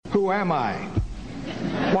Who am I?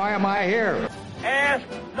 Why am I here? Ask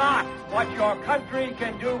not what your country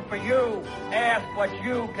can do for you. Ask what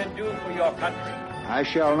you can do for your country. I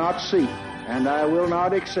shall not seek, and I will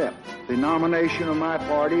not accept the nomination of my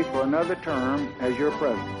party for another term as your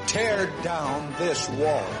president. Tear down this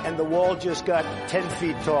wall. And the wall just got 10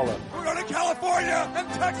 feet taller. We're going to California and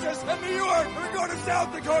Texas and New York. And we're going to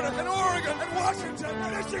South Dakota and Oregon and Washington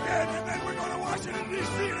and Michigan. And then we're going to Washington,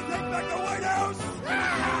 D.C. to take back the White House.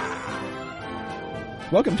 Ah!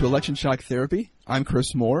 Welcome to Election Shock Therapy. I'm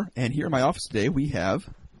Chris Moore, and here in my office today we have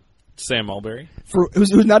Sam Mulberry.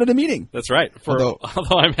 Who's not at a meeting. That's right. Although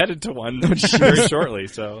I'm headed to one very shortly.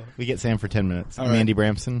 So we get Sam for 10 minutes. All I'm right. Andy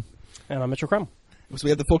Bramson. And I'm Mitchell Crum. So we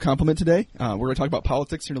have the full complement today. We're going to talk about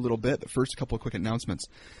politics here in a little bit, but first a couple of quick announcements.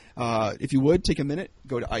 If you would, take a minute,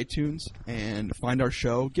 go to iTunes and find our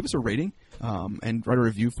show. Give us a rating and write a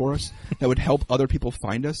review for us. That would help other people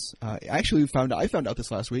find us. I found out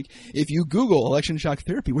this last week. If you Google Election Shock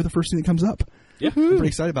Therapy, we're the first thing that comes up. Yeah. I'm pretty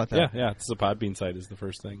excited about that. Yeah. It's the Podbean site is the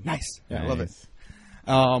first thing. Nice. Yeah, I love it.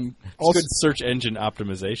 It's good search engine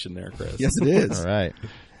optimization there, Chris. Yes, it is. All right.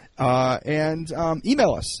 And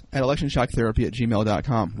email us at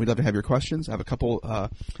electionshockTherapy@gmail.com. We'd love to have your questions. I have a couple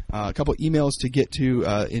emails to get to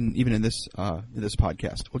in this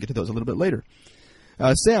podcast. We'll get to those a little bit later.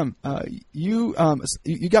 Sam, you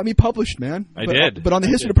got me published, man. I did. But on the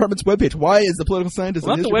History Department's webpage. Why is the political scientist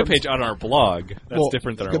Well, on not the the History webpage, on our blog. That's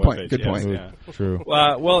different than our webpage. Good point. Yeah. True.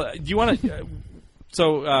 Well, do you want to...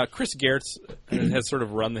 So Chris Geertz has sort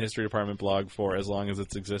of run the History Department blog for as long as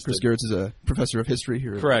it's existed. Chris Geertz is a professor of history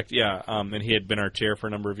here. Correct, yeah. And he had been our chair for a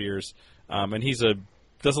number of years. And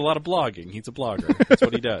does a lot of blogging. He's a blogger. That's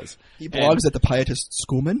what he does. He blogs at the Pietist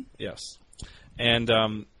Schoolman. Yes.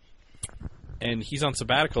 And he's on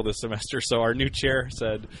sabbatical this semester, so our new chair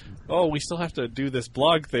said, we still have to do this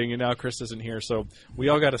blog thing, and now Chris isn't here. So we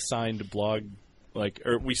all got assigned blog,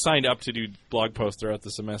 or we signed up to do blog posts throughout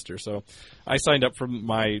the semester. So I signed up for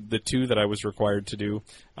the two that I was required to do,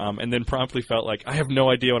 and then promptly felt like I have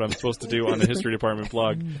no idea what I'm supposed to do on the History Department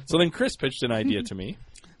blog. So then Chris pitched an idea to me.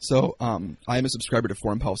 So I am a subscriber to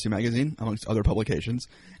Foreign Policy Magazine, amongst other publications.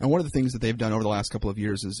 And one of the things that they've done over the last couple of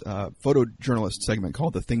years is a photojournalist segment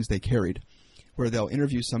called The Things They Carried, where they'll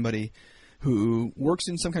interview somebody who works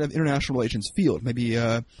in some kind of international relations field, maybe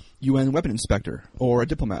a UN weapon inspector or a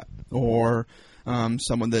diplomat or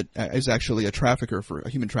someone that is actually a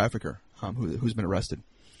human trafficker who's been arrested.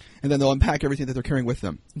 And then they'll unpack everything that they're carrying with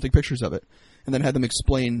them and take pictures of it and then have them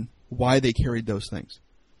explain why they carried those things.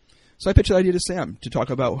 So I pitched an idea to Sam to talk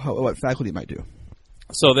about what faculty might do.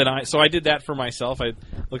 So I did that for myself. I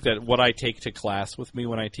looked at what I take to class with me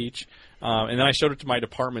when I teach, and then I showed it to my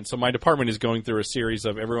department. So my department is going through a series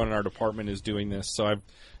of everyone in our department is doing this. So I've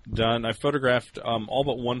photographed all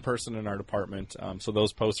but one person in our department. So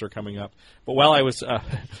those posts are coming up. But while I was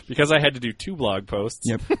because I had to do 2 blog posts,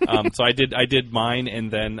 yep. So I did mine,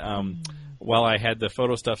 and then while I had the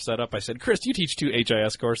photo stuff set up, I said, Chris, you teach 2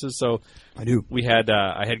 HIS courses. So I do.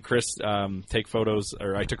 I had Chris take photos,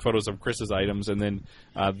 or I took photos of Chris's items, and then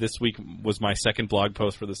this week was my second blog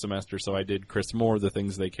post for the semester, so I did Chris Moore, The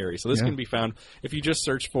Things They Carry. So this can be found if you just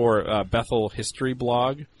search for Bethel History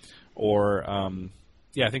blog, or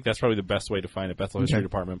I think that's probably the best way to find it, Bethel History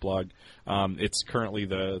Department blog. It's currently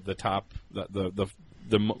the top, the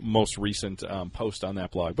most recent post on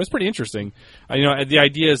that blog. But it's pretty interesting. The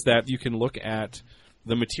idea is that you can look at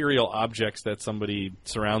the material objects that somebody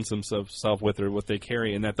surrounds themselves with or what they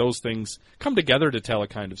carry, and that those things come together to tell a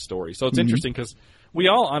kind of story. So it's interesting because we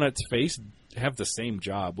all, on its face, have the same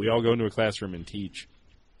job. We all go into a classroom and teach.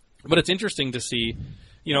 But it's interesting to see,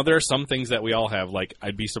 there are some things that we all have. Like,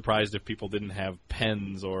 I'd be surprised if people didn't have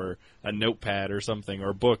pens or a notepad or something,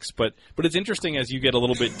 or books. But it's interesting as you get a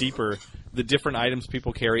little bit deeper, the different items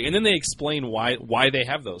people carry, and then they explain why they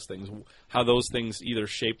have those things, how those things either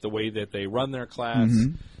shape the way that they run their class.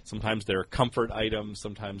 Sometimes they're comfort items,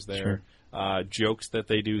 sometimes they're jokes that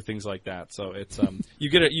they do, things like that. So it's I think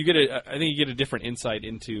you get a different insight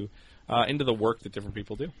into the work that different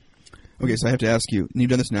people do. Okay, so I have to ask you, and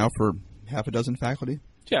you've done this now for half a dozen faculty?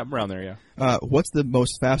 Yeah, around there, yeah. What's the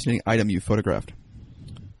most fascinating item you photographed?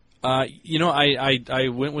 I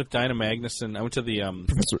went with Dinah Magnuson. I went to the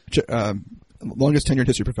longest tenured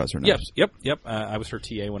history professor now. Yep. I was her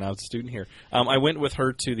TA when I was a student here. I went with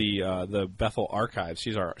her to the Bethel Archives.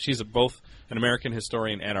 She's both an American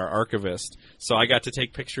historian and our archivist. So I got to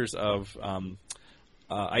take pictures of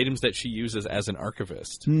items that she uses as an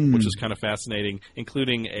archivist, which is kind of fascinating,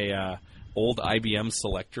 including old IBM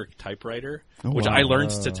Selectric typewriter, which wow. I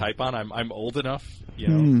learned to type on. I'm old enough, you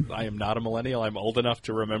know, I am not a millennial. I'm old enough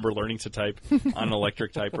to remember learning to type on an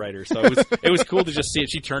electric typewriter. So it was cool to just see it.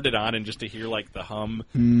 She turned it on and just to hear like the hum.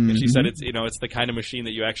 And she said it's the kind of machine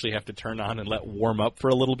that you actually have to turn on and let warm up for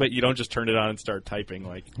a little bit. You don't just turn it on and start typing.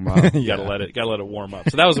 Like you gotta let it warm up.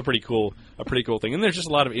 So that was a pretty cool thing. And there's just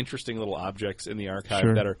a lot of interesting little objects in the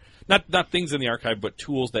archive that are not things in the archive, but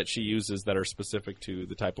tools that she uses that are specific to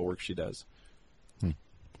the type of work she does.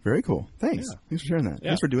 Very cool. Thanks. Yeah. Thanks for sharing that. Yeah.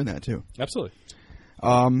 Thanks for doing that, too. Absolutely.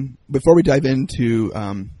 Before we dive into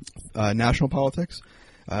national politics,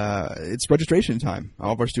 it's registration time.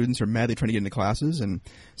 All of our students are madly trying to get into classes, and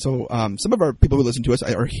so some of our people who listen to us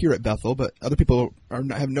are here at Bethel, but other people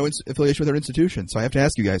have no affiliation with our institution. So I have to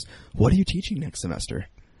ask you guys, what are you teaching next semester?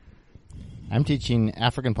 I'm teaching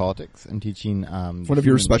African politics. I'm teaching one of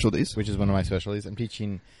your specialties, which is one of my specialties. I'm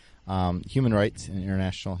teaching human rights and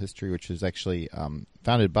international history, which is actually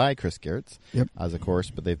founded by Chris Gerritz as a course,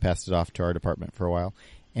 but they've passed it off to our department for a while.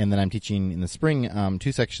 And then I'm teaching in the spring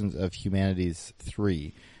 2 sections of Humanities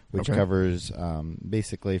 3, which covers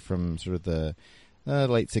basically from sort of the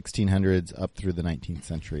late 1600s up through the 19th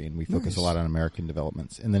century, and we focus a lot on American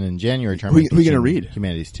developments. And then in January, who are you going to read?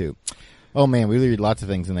 Humanities 2. Oh man, we read lots of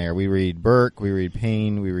things in there. We read Burke, we read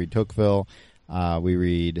Paine, we read Tocqueville, we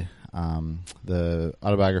read the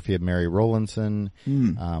autobiography of Mary Rowlandson.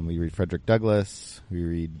 We read Frederick Douglass. We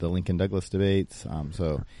read the Lincoln-Douglas debates.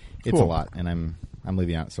 So it's a lot, and I'm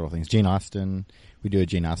leaving out several things. Jane Austen. We do a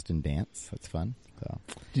Jane Austen dance. That's fun. So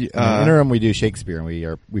in the interim, we do Shakespeare,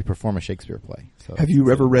 and we perform a Shakespeare play. So have you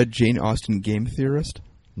ever read Jane Austen, Game Theorist?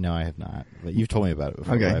 No, I have not. But you've told me about it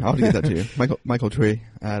before. Okay, I'll have to get that to you. Michael Tree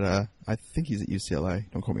at I think he's at UCLA.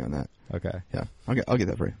 Don't quote me on that. Okay. Yeah, I'll get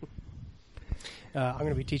that for you. I'm going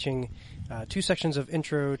to be teaching 2 sections of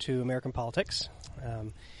Intro to American Politics,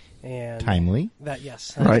 and timely. That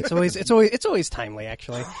yes, right. It's always timely.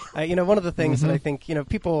 Actually, one of the things that I think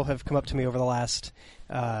people have come up to me over the last.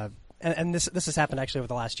 And this has happened actually over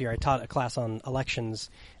the last year. I taught a class on elections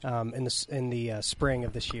in the spring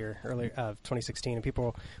of this year, early of 2016, and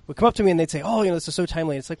people would come up to me and they'd say, "Oh, this is so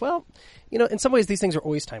timely." It's like, well, in some ways these things are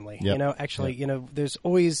always timely. Yep. There's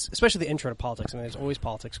always, especially the intro to politics. I mean, there's always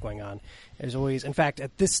politics going on. There's always, in fact,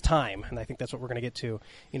 at this time, and I think that's what we're going to get to.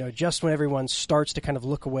 Just when everyone starts to kind of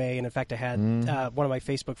look away, and in fact, I had one of my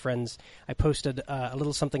Facebook friends. I posted a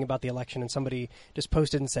little something about the election, and somebody just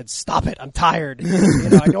posted and said, "Stop it! I'm tired.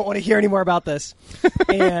 I don't want to hear any more about this."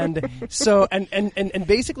 And so, and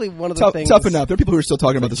basically one of the things. Toughen up. There are people who are still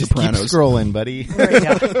talking about The Sopranos. Keep scrolling, buddy. Right,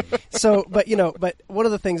 yeah. So, but one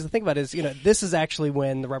of the things to think about is, this is actually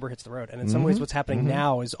when the rubber hits the road, and in some ways, what's happening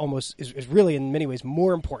now is is really in many ways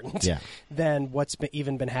more important than what's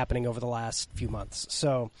even been happening over the last few months.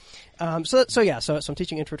 So I'm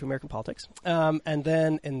teaching Intro to American Politics, and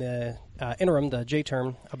then in the interim, the J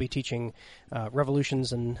term, I'll be teaching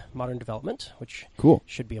Revolutions and Modern Development, which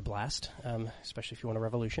should be a blast, especially if you want a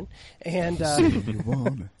revolution. And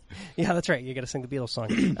yeah, that's right. You got to sing the Beatles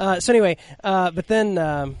song. So anyway, but then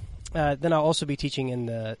I'll also be teaching in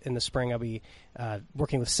the spring. I'll be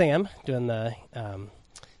working with Sam doing the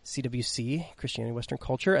CWC, Christianity Western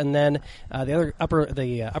Culture, and then the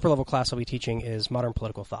upper level class I'll be teaching is Modern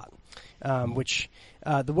Political Thought, which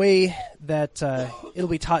the way that it'll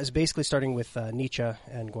be taught is basically starting with Nietzsche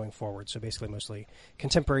and going forward. So basically, mostly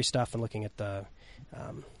contemporary stuff and looking at the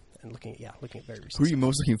looking at very recent. Who are you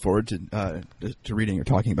most looking forward to reading or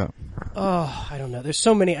talking about? Oh, I don't know. There's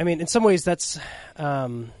so many. I mean, in some ways, that's.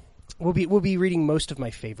 We'll be reading most of my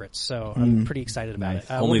favorites, so I'm pretty excited about it.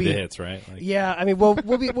 Only the hits, right? Yeah, I mean, we'll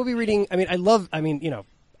be reading. I mean,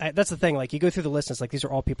 that's the thing. Like, you go through the list, and it's like these are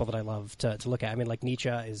all people that I love to look at. I mean, like Nietzsche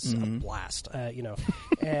is a blast,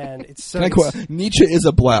 and it's so. Nietzsche is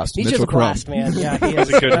a blast. Nietzsche's Mitchell a blast, man. Yeah, he is.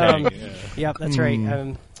 It's a good hang. Yeah, that's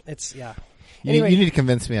right. It's Anyway, you need to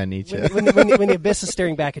convince me on Nietzsche. When the abyss is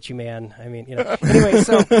staring back at you, man. I mean, Anyway,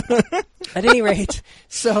 so at any rate,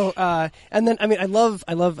 so and then I mean, I love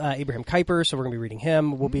Abraham Kuyper, so we're going to be reading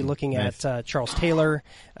him. We'll be looking at Charles Taylor.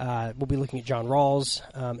 We'll be looking at John Rawls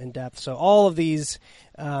in depth. So all of these,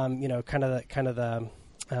 kind of the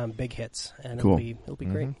big hits, and it'll be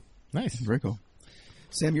great. Nice, very cool.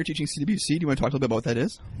 Sam, you're teaching CWC. Do you want to talk a little bit about what that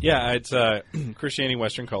is? Yeah, it's Christianity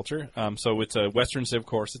Western Culture. So it's a Western Civ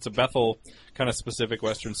course. It's a Bethel kind of specific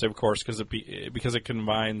Western Civ course because it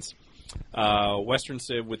combines Western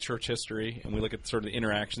Civ with church history, and we look at sort of the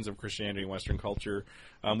interactions of Christianity and Western culture.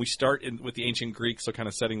 We start with the ancient Greeks, so kind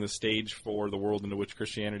of setting the stage for the world into which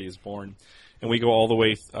Christianity is born, and we go all the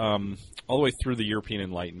way through the European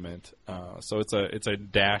Enlightenment. So it's a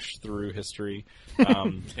dash through history,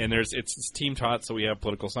 and it's team taught. So we have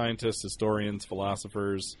political scientists, historians,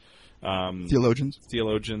 philosophers.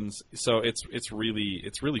 Theologians. So it's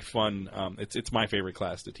really fun. It's my favorite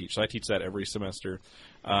class to teach. So I teach that every semester.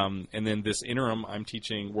 And then this interim, I'm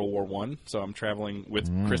teaching World War I. So I'm traveling with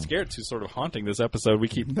Chris Garrett, who's sort of haunting this episode. We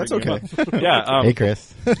keep that's okay. Yeah. Hey,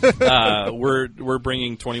 Chris. We're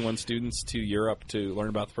bringing 21 students to Europe to learn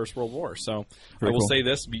about the First World War. So I will say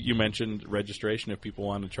this: you mentioned registration. If people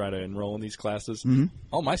want to try to enroll in these classes,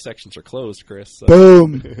 all my sections are closed, Chris. So.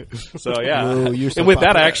 Boom. So yeah. Whoa, you're so and with that,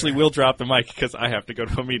 popular. I actually will drop the mic because I have to go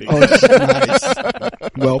to a meeting. Oh, nice.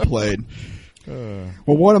 Well played. Well,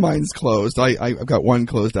 one of mine's closed. I've got one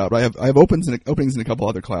closed out. But I have openings in a couple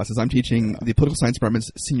other classes. I'm teaching the Political Science Department's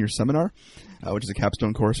senior seminar, which is a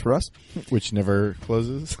capstone course for us. Which never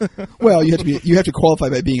closes. Well, you have to qualify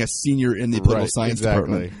by being a senior in the Political Science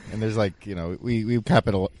Department. And there's we cap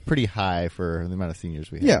it pretty high for the amount of seniors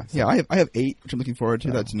we have. Yeah. I have 8, which I'm looking forward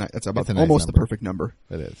to. That's about a nice almost number. the perfect number.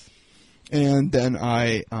 It is. And then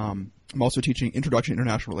I'm also teaching Introduction to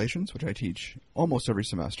International Relations, which I teach almost every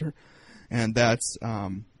semester. And that's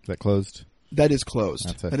Is that closed? That is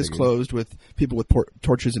closed. That is closed with people with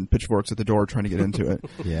torches and pitchforks at the door trying to get into it.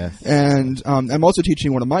 Yes. And I'm also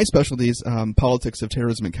teaching one of my specialties, politics of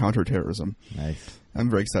terrorism and counterterrorism. Nice. I'm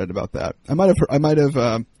very excited about that. I might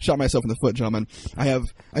have shot myself in the foot, gentlemen.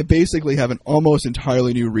 I basically have an almost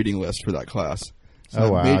entirely new reading list for that class. So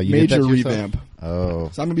oh wow! You did major that revamp. Oh.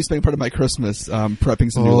 So I'm going to be spending part of my Christmas prepping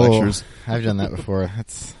some new lectures. I've done that before.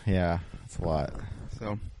 That's a lot.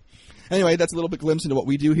 So. Anyway, that's a little bit glimpse into what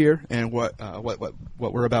we do here and what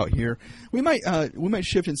we're about here. We might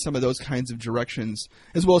shift in some of those kinds of directions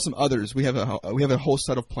as well as some others. We have a whole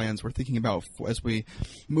set of plans we're thinking about as we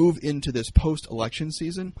move into this post-election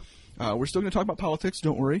season. We're still going to talk about politics,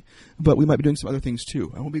 don't worry, but we might be doing some other things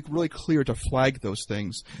too. And we'll be really clear to flag those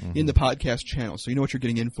things in the podcast channel, so you know what you're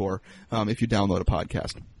getting in for if you download a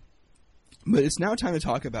podcast. But it's now time to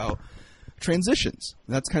talk about transitions.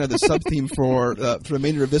 That's kind of the sub-theme for the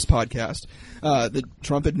remainder of this podcast. The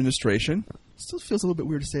Trump administration. Still feels a little bit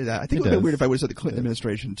weird to say that. I think it would have been weird if I would have said the Clinton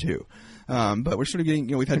administration too. But we're sort of getting,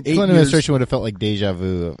 we've had 8 years. Clinton administration would have felt like deja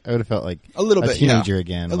vu. I would have felt like a little bit teenager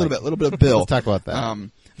again. A little bit of Bill. Let's talk about that.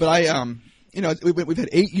 But we've had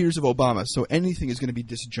 8 years of Obama, so anything is going to be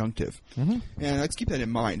disjunctive. Mm-hmm. And let's keep that in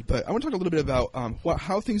mind. But I want to talk a little bit about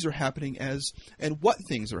how things are happening and what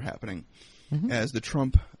things are happening as the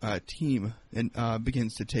Trump team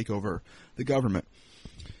begins to take over the government.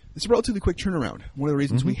 It's a relatively quick turnaround. One of the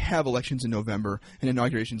reasons we have elections in November and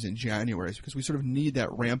inaugurations in January is because we sort of need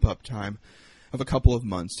that ramp-up time of a couple of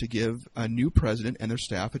months to give a new president and their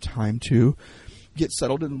staff a time to get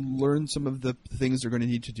settled and learn some of the things they're going to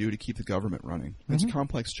need to do to keep the government running. It's a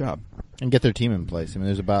complex job. And get their team in place. I mean,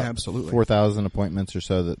 there's about 4,000 appointments or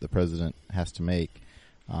so that the president has to make.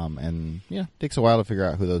 And it takes a while to figure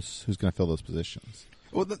out who's going to fill those positions.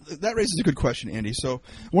 Well, that raises a good question, Andy. So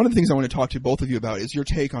one of the things I want to talk to both of you about is your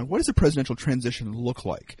take on what does a presidential transition look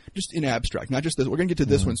like, just in abstract, not just this. We're going to get to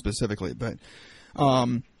this one specifically, but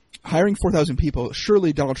hiring 4,000 people,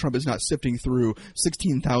 surely Donald Trump is not sifting through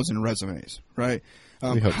 16,000 resumes, right?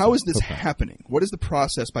 How is this happening? What is the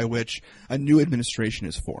process by which a new administration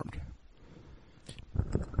is formed?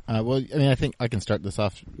 Well, I mean, I think I can start this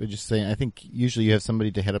off by just saying I think usually you have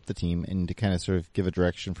somebody to head up the team and to kind of sort of give a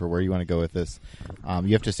direction for where you want to go with this.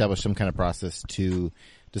 You have to establish some kind of process to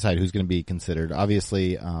decide who's going to be considered.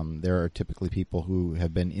 Obviously, there are typically people who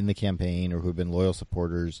have been in the campaign or who have been loyal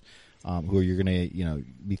supporters who you're going to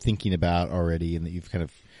be thinking about already, and that you've kind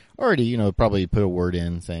of already probably put a word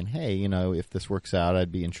in saying, hey, if this works out,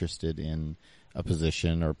 I'd be interested in a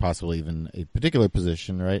position or possibly even a particular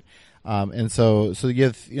position, right? And so you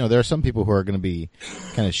have, there are some people who are going to be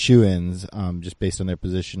kind of shoo-ins, just based on their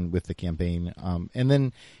position with the campaign. And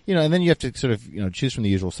then you have to sort of, choose from the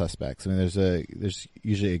usual suspects. I mean, there's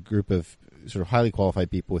usually a group of sort of highly qualified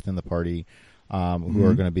people within the party, who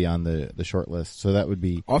are going to be on the short list. So that would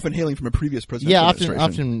be often hailing from a previous presidential administration.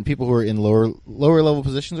 Often people who are in lower level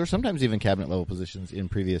positions or sometimes even cabinet level positions in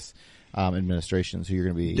previous administrations who you're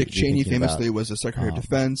going to be. Dick Cheney famously was a Secretary of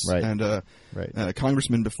Defense and a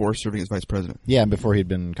congressman before serving as vice president. Yeah, and before he'd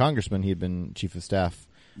been congressman, he'd been chief of staff.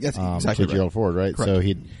 Yes, exactly. To Gerald Ford, right? Correct. So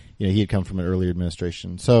he had come from an earlier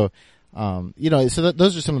administration. So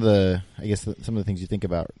those are some of the, I guess, some of the things you think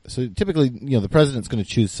about. So typically, the president's going to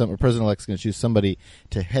choose or president-elect's going to choose somebody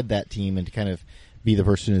to head that team and to kind of be the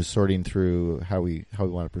person who's sorting through how we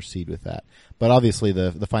want to proceed with that. But obviously,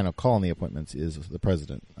 the final call on the appointments is the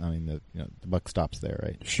president. I mean, the buck stops there,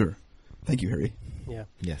 right? Sure. Thank you, Harry. Yeah.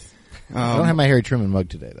 Yes. I don't have my Harry Truman mug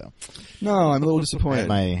today, though. No, I'm a little I disappointed. have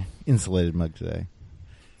my insulated mug today.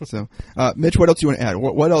 So, Mitch, what else do you want to add?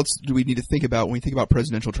 What else do we need to think about when we think about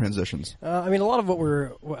presidential transitions? I mean, a lot of what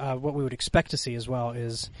we would expect to see as well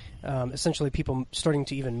is essentially people starting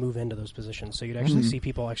to even move into those positions. So you'd actually see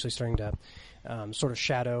people actually starting to sort of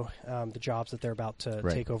shadow the jobs that they're about to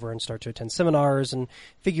take over and start to attend seminars and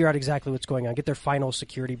figure out exactly what's going on, get their final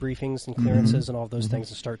security briefings and clearances and all of those things,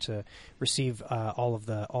 and start to receive all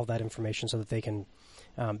that information so that they can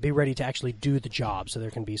be ready to actually do the job, so there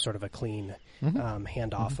can be sort of a clean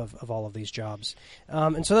handoff of all of these jobs.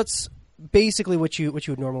 And so that's basically what you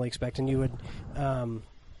would normally expect, and you would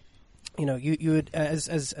you would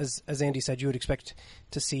as Andy said, you would expect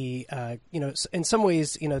to see in some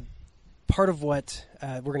ways part of what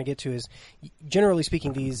we're going to get to is, generally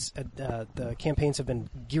speaking, these the campaigns have been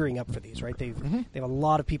gearing up for these, right? They have a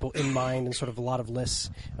lot of people in mind and sort of a lot of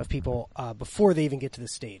lists of people before they even get to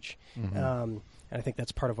this stage. And I think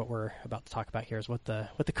that's part of what we're about to talk about here is what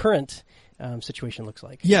the current situation looks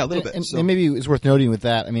like. Yeah, a little bit. And maybe it's worth noting with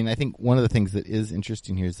that. I mean, I think one of the things that is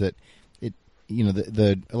interesting here is that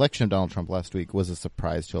the election of Donald Trump last week was a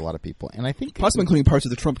surprise to a lot of people, and I think possibly including parts of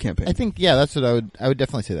the Trump campaign. I think, yeah, that's what I would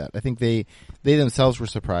definitely say that. I think they themselves were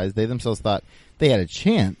surprised. They themselves thought they had a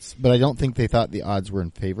chance, but I don't think they thought the odds were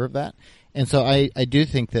in favor of that. And so I do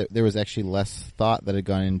think that there was actually less thought that had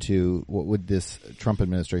gone into what would this Trump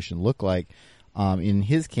administration look like in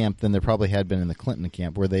his camp than there probably had been in the Clinton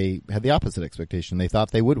camp, where they had the opposite expectation. They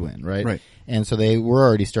thought they would win, right? Right. And so they were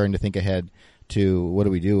already starting to think ahead to what do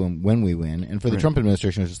we do when we win. And for the Trump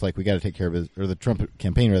administration, it was just like, we got to take care of business, or the Trump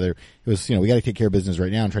campaign rather, it was, we got to take care of business right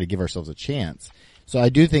now and try to give ourselves a chance. So I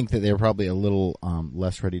do think that they were probably a little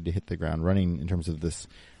less ready to hit the ground running in terms of this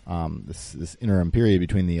interim period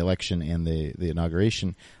between the election and the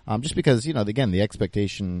inauguration, just because, again, the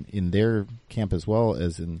expectation in their camp as well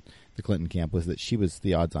as in the Clinton camp was that she was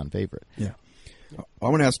the odds-on favorite. Yeah. I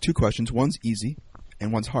want to ask two questions. One's easy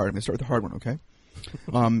and one's hard. I'm going to start with the hard one, okay?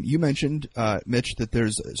 You mentioned, Mitch, that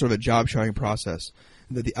there's sort of a job showing process,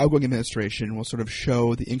 that the outgoing administration will sort of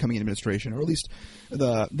show the incoming administration, or at least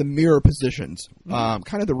the mirror positions,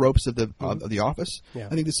 kind of the ropes of the office. Yeah. I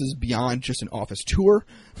think this is beyond just an office tour,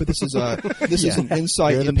 but this is is an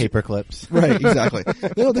insight into the paper clips. Right, exactly.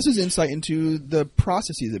 No, this is insight into the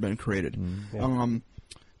processes that have been created.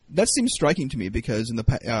 That seems striking to me because in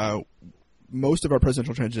the most of our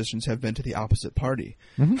presidential transitions have been to the opposite party.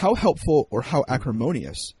 How helpful or how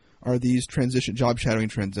acrimonious are these job shadowing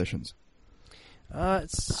transitions? I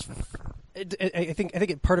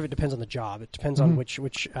think part of it depends on the job. It depends on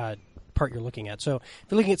which part you're looking at. So if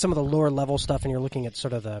you're looking at some of the lower level stuff and you're looking at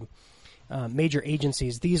sort of the major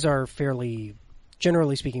agencies, these are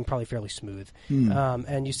generally speaking, probably fairly smooth.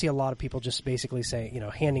 And you see a lot of people just basically say,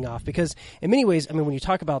 handing off. Because in many ways, I mean, when you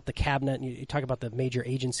talk about the cabinet and you talk about the major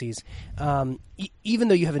agencies, even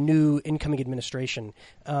though you have a new incoming administration,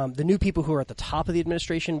 the new people who are at the top of the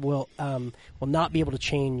administration will not be able to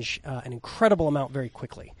change an incredible amount very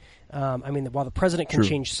quickly. I mean, while the president can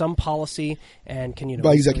change some policy and can,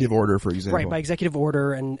 by executive order, for example. Right, by executive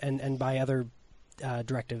order and by other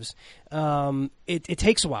directives, it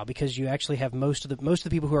takes a while because you actually have most of the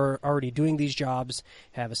people who are already doing these jobs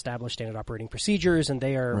have established standard operating procedures, and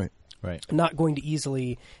they are not going to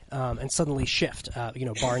easily and suddenly shift,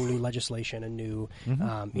 barring new legislation and new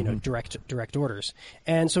direct orders.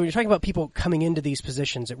 And so when you're talking about people coming into these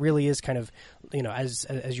positions, it really is kind of,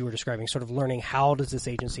 as you were describing, sort of learning how does this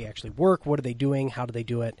agency actually work, what are they doing, how do they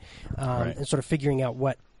do it, and sort of figuring out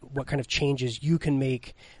what kind of changes you can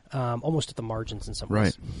make almost at the margins in some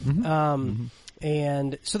ways.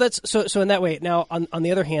 And so that's so in that way. Now, on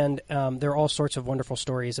the other hand, there are all sorts of wonderful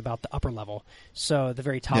stories about the upper level. So the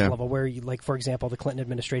very top level, where you, like, for example, the Clinton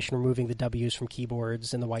administration removing the W's from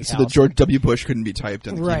keyboards in the White House. So that George W. Bush couldn't be typed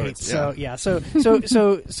on the keyboards. Right.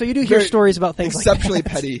 So you do hear stories about things exceptionally like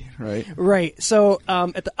that. petty, right? Right. So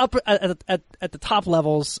at the top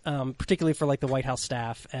levels, particularly for like the White House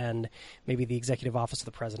staff and maybe the executive office of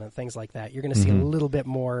the president, things like that, you're going to see a little bit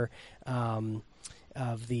more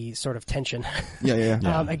of the sort of tension,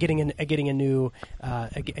 at getting a new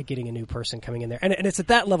person coming in there, and it's at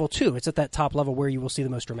that level too. It's at that top level where you will see the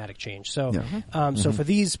most dramatic change. So, so for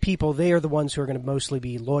these people, they are the ones who are going to mostly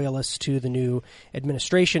be loyalists to the new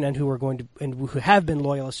administration, and who who have been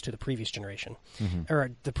loyalists to the previous generation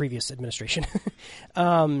or the previous administration.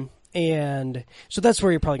 And so that's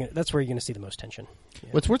where you're going to see the most tension.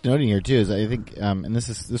 Yeah. What's worth noting here too is I think, and this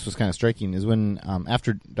was kind of striking, is when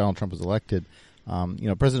after Donald Trump was elected,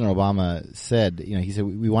 President Obama said, he said,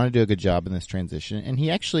 we want to do a good job in this transition. And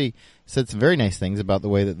he actually said some very nice things about the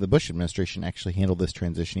way that the Bush administration actually handled this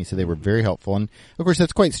transition. He said they were very helpful. And, of course,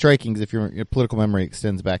 that's quite striking because if your political memory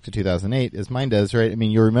extends back to 2008, as mine does, right? I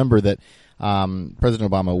mean, you'll remember that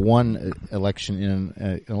President Obama won an election in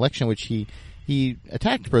an election which he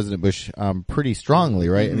attacked President Bush pretty strongly,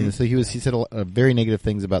 right? I mean, so he said very negative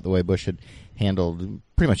things about the way Bush had handled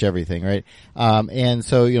pretty much everything, right? And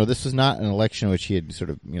so this was not an election which he had sort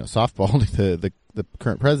of softballed the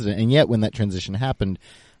current president, and yet when that transition happened,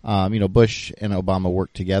 Bush and Obama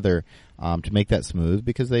worked together to make that smooth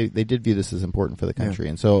because they did view this as important for the country.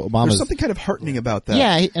 And so there's something kind of heartening about that.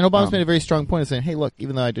 Yeah, and Obama's made a very strong point of saying, hey, look,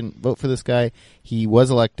 even though I didn't vote for this guy, he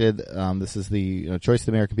was elected. This is the choice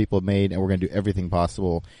the American people have made, and we're going to do everything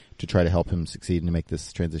possible to try to help him succeed and to make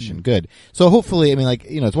this transition good. So hopefully, I mean,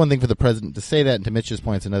 it's one thing for the president to say that, and to Mitch's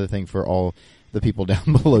point, it's another thing for all the people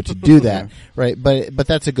down below to do that, right? But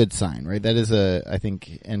that's a good sign, right? That is I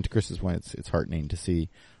think, and to Chris's point, it's heartening to see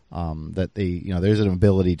that there's an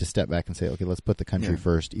ability to step back and say, okay, let's put the country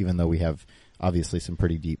first, even though we have obviously some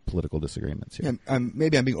pretty deep political disagreements here. Yeah,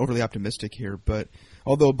 maybe I'm being overly optimistic here, but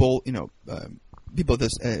although both, people at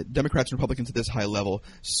this, Democrats and Republicans at this high level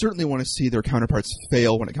certainly want to see their counterparts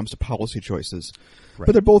fail when it comes to policy choices.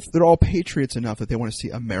 Right. But they're all patriots enough that they want to see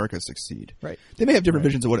America succeed. Right. They may have different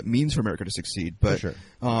visions of what it means for America to succeed, but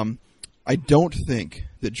I don't think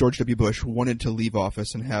that George W. Bush wanted to leave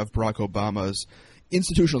office and have Barack Obama's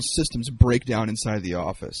institutional systems break down inside the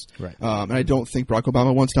office. Right. And I don't think Barack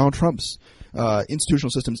Obama wants Donald Trump's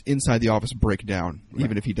institutional systems inside the office break down,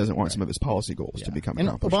 even if he doesn't want some of his policy goals to become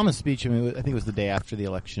accomplished. Obama's speech, I think it was the day after the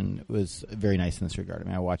election, was very nice in this regard. I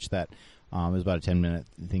mean, I watched that. It was about a 10-minute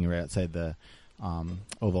thing right outside the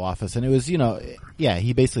Oval Office, and it was,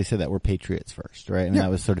 he basically said that we're patriots first, right? And that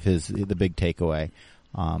was sort of the big takeaway.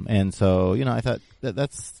 And so, I thought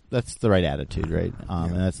that's the right attitude, right?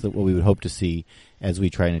 And that's what we would hope to see as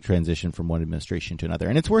we try to transition from one administration to another.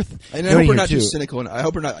 And it's worth. And I hope we're not too cynical, and I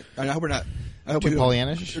hope we're not. Too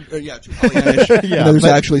Pollyannish? Yeah, too Pollyannish. There's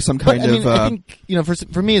actually some kind of. I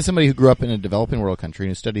think, for me, as somebody who grew up in a developing world country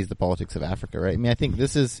and who studies the politics of Africa, right? I mean, I think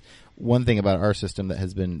this is one thing about our system that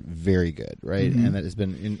has been very good, right? And that has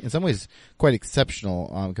been, in some ways, quite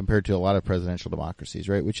exceptional compared to a lot of presidential democracies,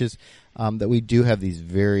 right? Which is that we do have these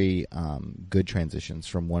very good transitions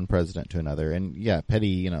from one president to another. And,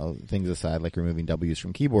 petty, things aside, like removing W's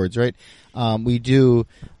from keyboards, right? We do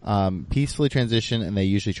peacefully transition, and they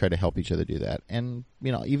usually try to help each other do that. And,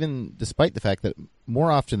 even despite the fact that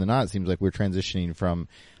more often than not, it seems like we're transitioning from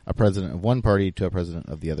a president of one party to a president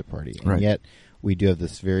of the other party. And yet we do have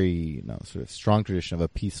this very, sort of strong tradition of a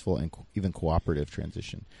peaceful and even cooperative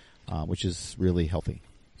transition, which is really healthy.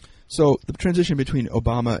 So the transition between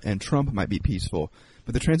Obama and Trump might be peaceful,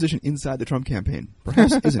 but the transition inside the Trump campaign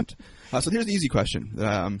perhaps isn't. So here's the easy question.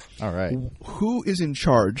 All right. Who is in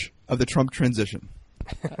charge of the Trump transition?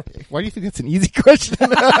 Why do you think that's an easy question?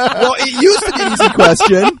 Well, it used to be an easy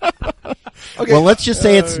question. Okay. Well, let's just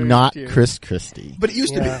say it's not Chris Christie. But it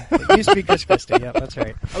used to be. It used to be Chris Christie. Yeah, that's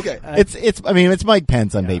right. Okay. It's Mike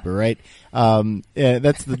Pence on paper, right?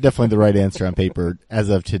 That's definitely the right answer on paper as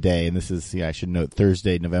of today. And this is, I should note,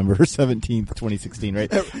 Thursday, November 17th, 2016,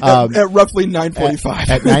 right? At roughly 9:45.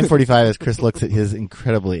 At 9:45, as Chris looks at his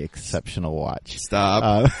incredibly exceptional watch.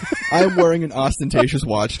 Stop. I'm wearing an ostentatious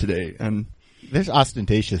watch today, and there's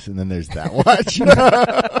ostentatious, and then there's that watch.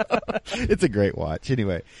 It's a great watch.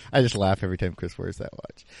 Anyway, I just laugh every time Chris wears that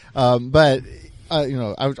watch. But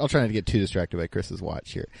I'll try not to get too distracted by Chris's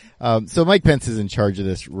watch here. So Mike Pence is in charge of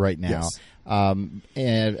this right now. Yes.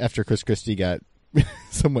 And after Chris Christie got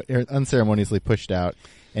somewhat unceremoniously pushed out,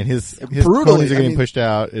 and his cronies are getting pushed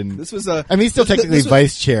out, and this was he's still technically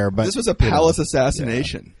vice chair, but this was a palace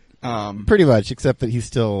assassination. Pretty much, except that he's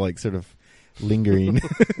still sort of lingering.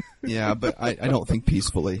 Yeah, but I don't think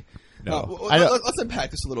peacefully. No. Let's unpack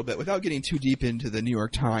this a little bit without getting too deep into the New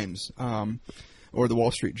York Times or the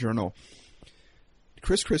Wall Street Journal.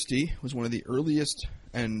 Chris Christie was one of the earliest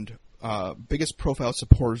and biggest profile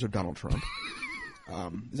supporters of Donald Trump.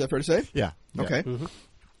 Is that fair to say? Yeah. Okay. Mm-hmm.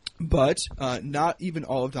 But not even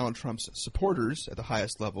all of Donald Trump's supporters at the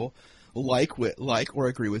highest level like or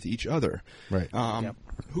agree with each other. Right.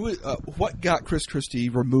 What got Chris Christie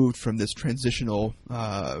removed from this transitional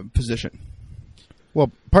position? Well,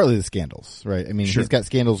 partly the scandals, right? I mean, Sure. He's got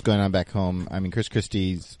scandals going on back home. I mean, Chris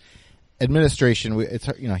Christie's administration, it's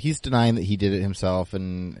he's denying that he did it himself,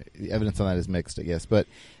 and the evidence on that is mixed, I guess. But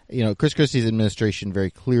Chris Christie's administration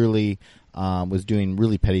very clearly was doing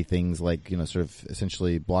really petty things like sort of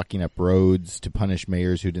essentially blocking up roads to punish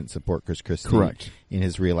mayors who didn't support Chris Christie. Correct. In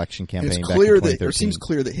his reelection campaign. It's back clear in 2013. it seems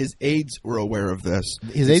clear that his aides were aware of this.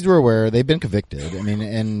 His aides were aware. They've been convicted. I mean,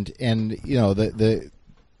 and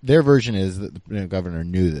their version is that the governor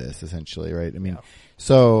knew this essentially, right? I mean,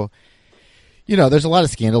 so. There's a lot of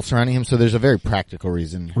scandal surrounding him, so there's a very practical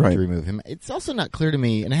reason to remove him. It's also not clear to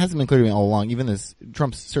me, and it hasn't been clear to me all along, even as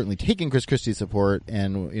Trump's certainly taken Chris Christie's support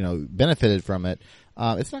and, benefited from it,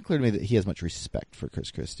 it's not clear to me that he has much respect for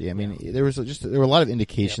Chris Christie. I mean, there were a lot of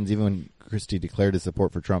indications, even when Christie declared his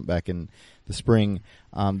support for Trump back in the spring,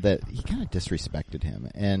 that he kind of disrespected him.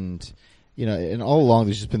 And, and all along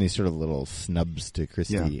there's just been these sort of little snubs to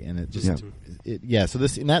Christie, and it just, so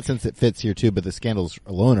this, in that sense, it fits here too, but the scandals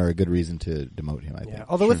alone are a good reason to demote him, I think.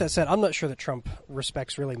 Although with that said, I'm not sure that Trump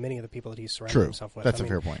respects really many of the people that he's surrounded himself with. That's a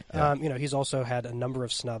fair point. Yeah. He's also had a number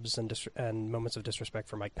of snubs and moments of disrespect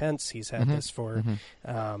for Mike Pence. He's had this for,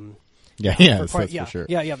 for sure.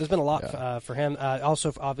 Yeah. There's been a lot for him.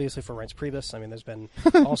 Also, obviously, for Reince Priebus. I mean, there's been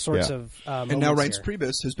all sorts of. And now Reince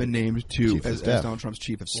Priebus has been named as Donald Trump's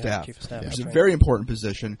chief of staff. Chief of staff. Which is a very important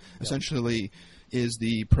position. Essentially, is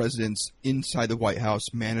the president's inside the White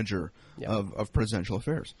House manager of presidential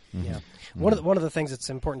affairs. Yeah. One of the things that's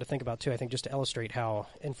important to think about too, I think, just to illustrate how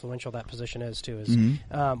influential that position is too, is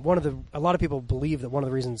a lot of people believe that one of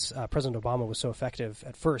the reasons President Obama was so effective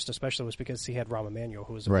at first, especially, was because he had Rahm Emanuel,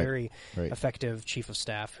 who was a very effective chief of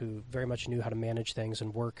staff, who very much knew how to manage things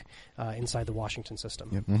and work inside the Washington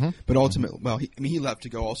system. Yep. But ultimately, he left to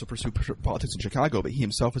go also pursue politics in Chicago, but he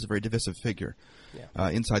himself was a very divisive figure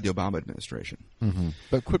inside the Obama administration.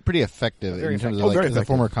 But pretty effective in terms of as a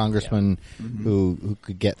former congressman who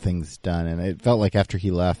could get things done, and it felt like after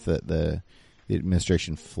he left that the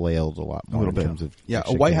administration flailed a lot more in terms of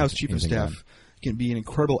a White House chief of staff can be an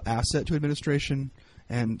incredible asset to administration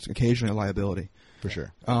and occasionally a liability for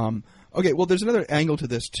sure. Okay, well, there's another angle to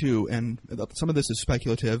this too, and some of this is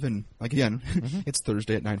speculative, and again, it's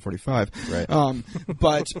Thursday at 9:45. Right.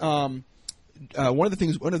 But one of the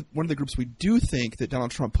things, one of the groups we do think that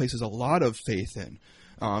Donald Trump places a lot of faith in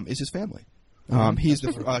is his family. He's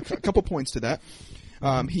a couple points to that.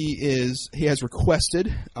 He has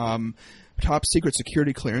requested top secret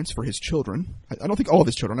security clearance for his children. I don't think all of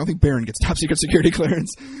his children. I don't think Barron gets top secret security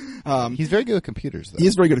clearance. He's very good with computers, though. He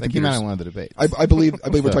is very good at computers. Came out in one of the debates. I believe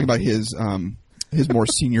we're talking about his more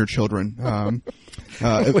senior children.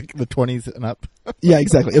 Like the 20s and up. Yeah,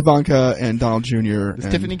 exactly. Ivanka and Donald Jr. Does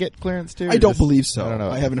Tiffany get clearance too? I don't believe so. I don't know.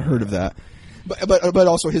 I haven't heard of that. But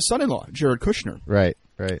also his son-in-law, Jared Kushner. Right.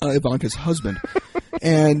 Ivanka's husband.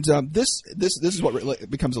 And this is what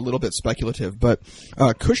becomes a little bit speculative, but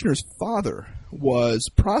Kushner's father was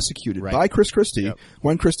prosecuted by Chris Christie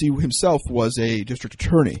when Christie himself was a district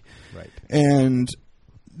attorney. Right. And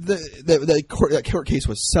that court case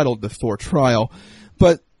was settled before trial,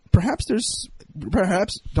 but perhaps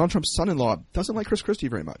Donald Trump's son-in-law doesn't like Chris Christie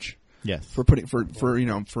very much. Yes. For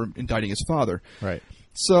indicting his father. Right.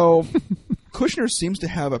 So Kushner seems to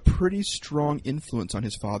have a pretty strong influence on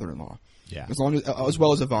his father-in-law. Yeah. As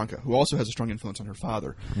well as Ivanka, who also has a strong influence on her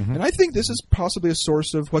father. And I think this is possibly a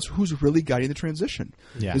source of who's really guiding the transition.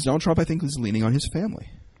 Yeah. Because Donald Trump, I think, is leaning on his family.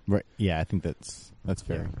 Right. Yeah, I think that's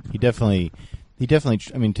fair. He definitely.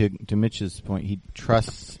 I mean, to Mitch's point, he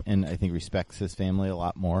trusts and I think respects his family a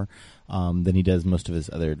lot more than he does most of his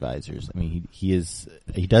other advisors. I mean, he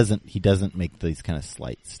doesn't make these kind of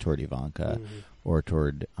slights toward Ivanka or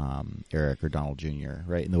toward Eric or Donald Jr.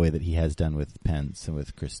 Right, in the way that he has done with Pence and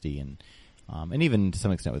with Christie and even to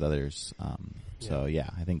some extent with others. So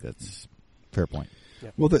I think that's a fair point.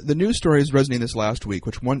 Yep. Well, the news stories resonating this last week,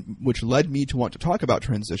 which led me to want to talk about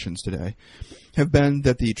transitions today, have been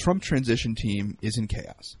that the Trump transition team is in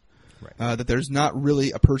chaos. Right. That there's not really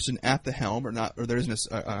a person at the helm, or there isn't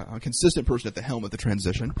a consistent person at the helm of the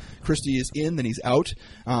transition. Christie is in, then he's out.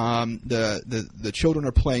 The children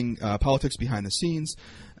are playing politics behind the scenes.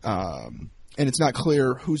 And it's not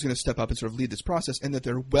clear who's going to step up and sort of lead this process, and that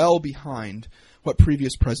they're well behind what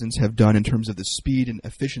previous presidents have done in terms of the speed and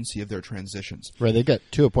efficiency of their transitions. Right, they've got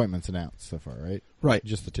 2 appointments announced so far, right? Right,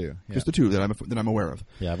 just the 2. Yeah. Just the 2 that I'm aware of.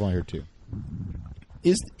 Yeah, I've only heard 2.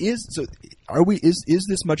 Is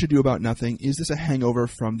this much ado about nothing? Is this a hangover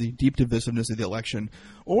from the deep divisiveness of the election,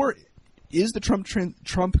 or is the Trump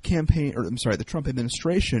campaign, or I'm sorry, the Trump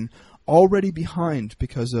administration already behind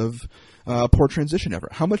because of poor transition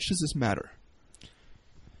effort? How much does this matter?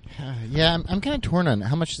 Yeah, I'm kind of torn on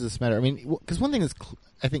how much does this matter. I mean, because one thing is,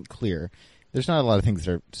 I think, clear there's not a lot of things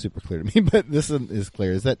that are super clear to me, but this is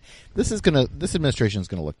clear, is that this administration is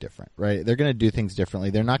going to look different, right? They're going to do things differently.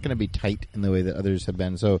 They're not going to be tight in the way that others have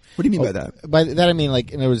been. So what do you mean by that? By that I mean,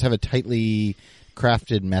 like, in other words, have a tightly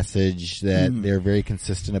crafted message that they're very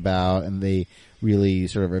consistent about, and they really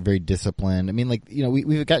sort of are very disciplined. I mean, like,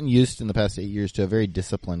 we've gotten used in the past 8 years to a very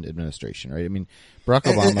disciplined administration, right? I mean, Barack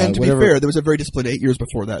Obama. And to be fair, there was a very disciplined 8 years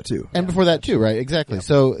before that too. And before that too, right? Exactly. Yeah.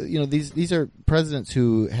 So, these are presidents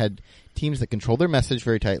who had teams that controlled their message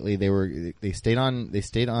very tightly. They stayed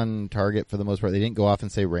on target for the most part. They didn't go off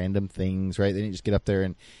and say random things, right? They didn't just get up there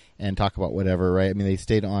and talk about whatever, right? I mean, they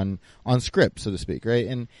stayed on script, so to speak, right?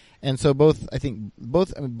 And so both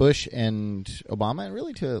Bush and Obama, and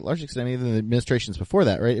really to a large extent, even the administrations before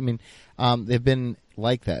that, right? I mean, they've been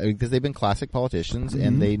like that because they've been classic politicians,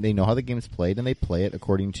 and they know how the game's played, and they play it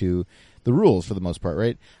according to the rules for the most part,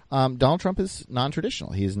 right? Donald Trump is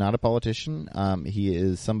non-traditional. He is not a politician. He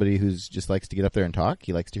is somebody who's just likes to get up there and talk.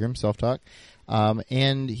 He likes to hear himself talk.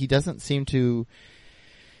 And he doesn't seem to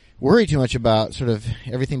worry too much about sort of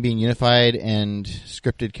everything being unified and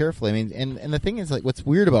scripted carefully. I mean, and the thing is, like, what's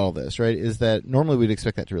weird about all this, right, is that normally we'd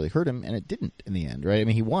expect that to really hurt him, and it didn't in the end, right? I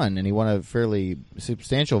mean, he won a fairly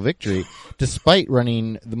substantial victory despite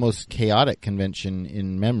running the most chaotic convention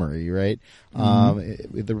in memory, right?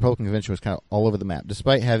 The Republican convention was kind of all over the map,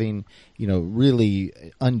 despite having, really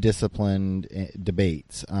undisciplined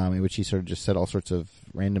debates, in which he sort of just said all sorts of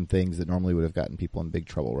random things that normally would have gotten people in big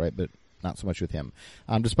trouble, right? But not so much with him.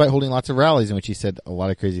 Despite holding lots of rallies in which he said a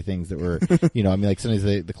lot of crazy things that were, like sometimes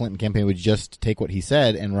the Clinton campaign would just take what he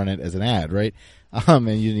said and run it as an ad, right? And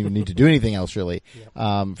you didn't even need to do anything else really,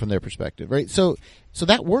 from their perspective, right? So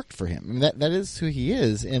that worked for him. I mean, that is who he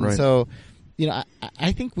is. And right. So,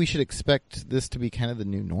 I think we should expect this to be kind of the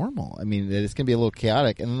new normal. I mean, that it's going to be a little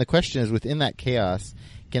chaotic. And then the question is, within that chaos,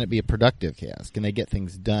 can it be a productive chaos? Can they get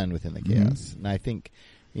things done within the chaos? And I think,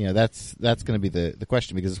 that's going to be the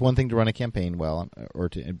question, because it's one thing to run a campaign well or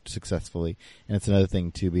to successfully, and it's another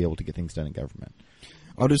thing to be able to get things done in government.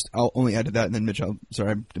 I'll only add to that, and then Mitch, I'm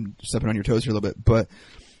stepping on your toes here a little bit, but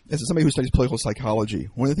as somebody who studies political psychology,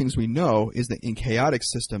 one of the things we know is that in chaotic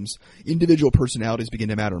systems, individual personalities begin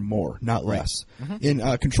to matter more, not less. Right. In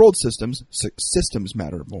controlled systems, systems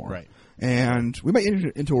matter more. Right. And we might enter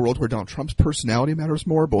into a world where Donald Trump's personality matters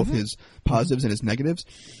more, both his positives and his negatives.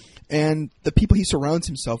 And the people he surrounds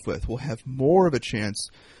himself with will have more of a chance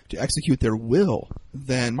to execute their will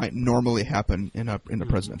than might normally happen in a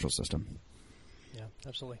presidential system. Yeah,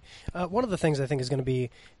 absolutely. One of the things I think is going to be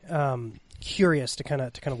curious to kind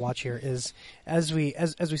of watch here is as we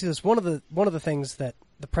see this, one of the things that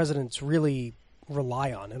the presidents really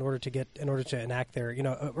rely on in order to enact their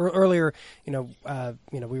earlier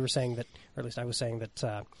we were saying that, or at least I was saying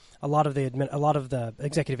that a lot of the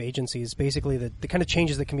executive agencies, basically the kind of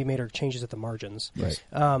changes that can be made are changes at the margins. Right.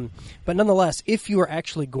 But nonetheless, if you are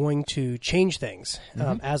actually going to change things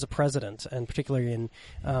as a president, and particularly in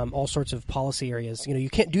all sorts of policy areas, you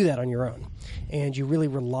can't do that on your own, and you really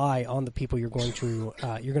rely on the people you're going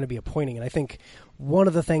to be appointing. And I think one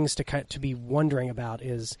of the things to be wondering about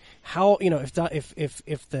is how,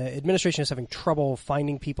 if the administration is having trouble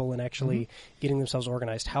finding people and actually getting themselves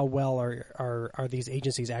organized, how well are these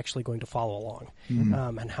agencies actually going to follow along,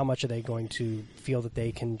 and how much are they going to feel that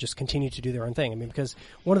they can just continue to do their own thing? I mean, because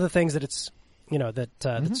one of the things that it's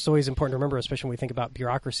that's always important to remember, especially when we think about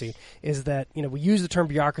bureaucracy, is that we use the term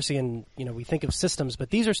bureaucracy and we think of systems, but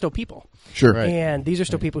these are still people. Sure. Right. And these are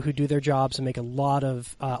still people who do their jobs and make a lot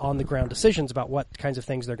of on the ground decisions about what kinds of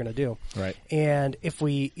things they're going to do. Right. And if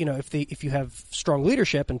you have strong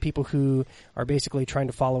leadership and people who are basically trying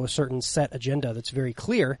to follow a certain set agenda that's very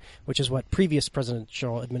clear, which is what previous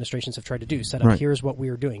presidential administrations have tried to do, set up here's what we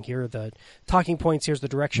are doing, here are the talking points, here's the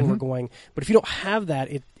direction we're going. But if you don't have that,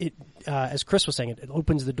 it as Chris was saying, it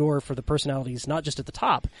opens the door for the personalities not just at the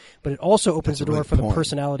top, but it also opens the door for the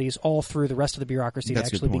personalities all through the rest of the bureaucracy to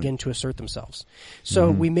actually begin to assert themselves. So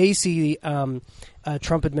we may see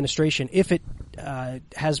Trump administration, if it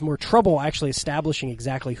has more trouble actually establishing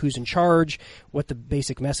exactly who's in charge, what the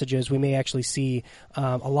basic message is, we may actually see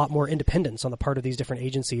a lot more independence on the part of these different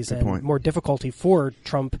agencies more difficulty for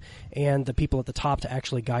Trump and the people at the top to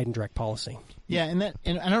actually guide and direct policy. Yeah, and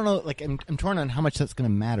I don't know, like I'm torn on how much that's going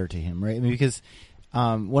to matter to him, right? I mean, because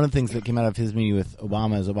one of the things that came out of his meeting with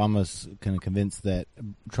Obama is Obama's kind of convinced that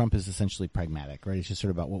Trump is essentially pragmatic, right? It's just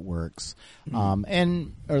sort of about what works,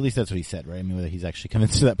 and or at least that's what he said, right? I mean, whether he's actually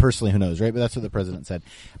convinced of that personally, who knows, right? But that's what the president said,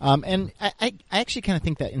 and I actually kind of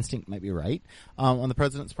think that instinct might be right on the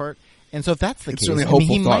president's part. And so if that's the case, it's certainly a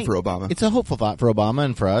hopeful thought for Obama. It's a hopeful thought for Obama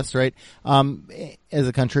and for us, right? As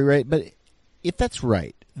a country, right? But if that's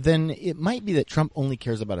right, then it might be that Trump only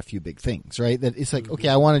cares about a few big things, right? That it's like, okay,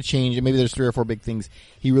 I want to change, and maybe there's 3 or 4 big things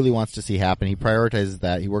he really wants to see happen. He prioritizes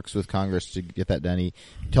that. He works with Congress to get that done. He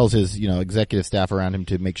tells his, executive staff around him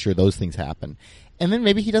to make sure those things happen. And then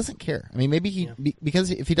maybe he doesn't care. I mean, maybe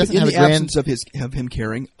because if he doesn't have in the absence of him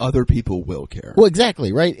caring, other people will care. Well,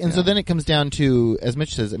 exactly, right? And so then it comes down to, as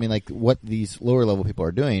Mitch says, I mean, like what these lower level people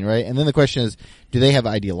are doing, right? And then the question is, do they have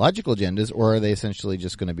ideological agendas, or are they essentially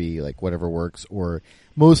just going to be like whatever works, or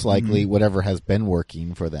most likely whatever has been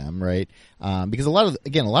working for them, right? Because a lot of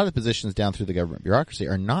the positions down through the government bureaucracy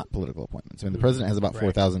are not political appointments. I mean, the president has about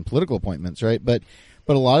 4,000 political appointments, right? But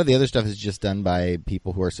a lot of the other stuff is just done by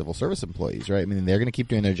people who are civil service employees, right? I mean, they're going to keep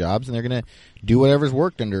doing their jobs, and they're going to do whatever's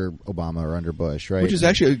worked under Obama or under Bush, right? Which is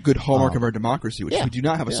actually a good hallmark of our democracy, which we do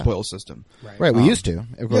not have a spoils system. Right, we used to,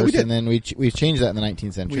 of course, we did. and then we changed that in the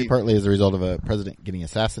 19th century, partly as a result of a president getting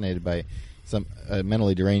assassinated by a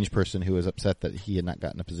mentally deranged person who was upset that he had not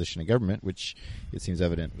gotten a position in government, which it seems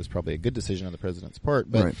evident was probably a good decision on the president's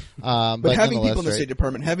part. But, but having people in the State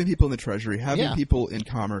Department, having people in the Treasury, having people in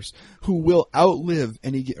Commerce who will outlive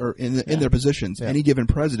in their positions any given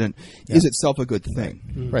president is itself a good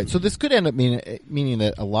thing. Right. So this could end up meaning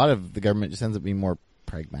that a lot of the government just ends up being more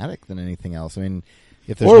pragmatic than anything else. I mean,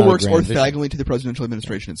 if there's or works orthogonally to the presidential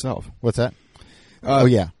administration itself. What's that?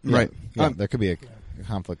 Right. Yeah, there could be a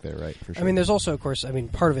conflict there, right? For sure. I mean, there's also, of course,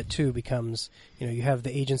 part of it too becomes, you have the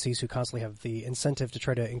agencies who constantly have the incentive to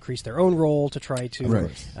try to increase their own role, to try to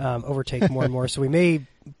overtake more and more. So we may,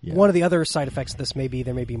 one of the other side effects of this may be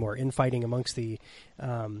there may be more infighting amongst the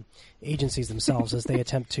agencies themselves as they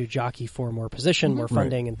attempt to jockey for more position, more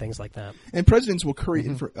funding, and things like that. And presidents will curry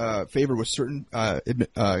favor with certain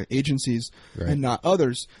agencies and not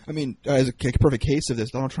others. I mean, as a perfect case of this,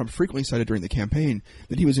 Donald Trump frequently cited during the campaign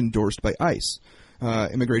that he was endorsed by ICE.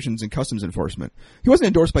 Immigrations and Customs Enforcement. He wasn't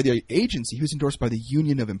endorsed by the agency. He was endorsed by the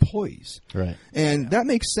union of employees. Right. And that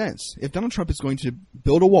makes sense. If Donald Trump is going to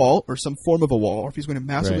build a wall or some form of a wall, or if he's going to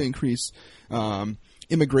massively increase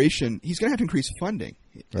immigration, he's going to have to increase funding.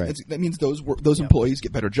 Right. That means those employees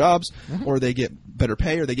get better jobs, or they get better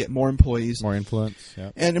pay, or they get more employees, more influence,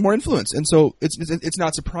 and more influence. And so it's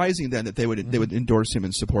not surprising then that they would endorse him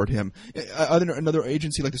and support him. Another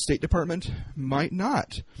agency like the State Department might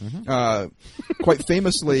not. Quite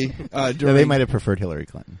famously, they might have preferred Hillary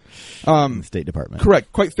Clinton. In the State Department,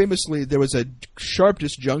 correct. Quite famously, there was a sharp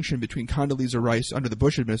disjunction between Condoleezza Rice under the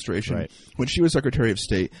Bush administration when she was Secretary of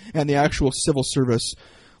State and the actual civil service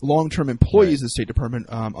long-term employees of the State Department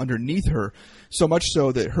underneath her, so much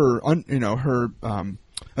so that her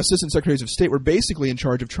assistant secretaries of state were basically in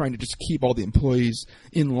charge of trying to just keep all the employees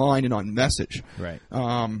in line and on message. Right.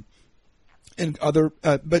 But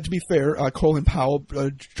to be fair, Colin Powell,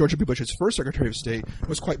 George W. Bush's first Secretary of State,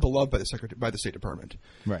 was quite beloved by the State Department.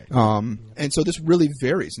 Right. And so this really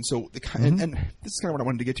varies. And so and this is kind of what I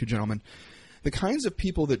wanted to get to, gentlemen. The kinds of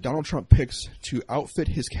people that Donald Trump picks to outfit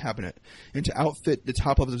his cabinet and to outfit the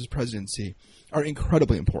top levels of his presidency are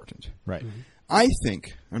incredibly important. Right. I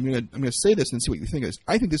think I'm going to say this and see what you think of this.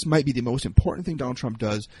 I think this might be the most important thing Donald Trump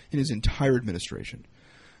does in his entire administration.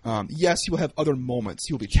 Yes, he will have other moments.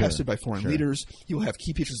 He will be tested by foreign leaders. He will have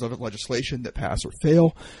key pieces of legislation that pass or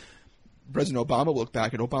fail. President Obama will look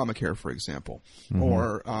back at Obamacare, for example,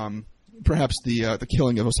 or perhaps the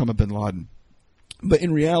killing of Osama bin Laden. But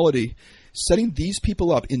in reality, setting these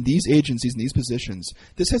people up in these agencies, in these positions,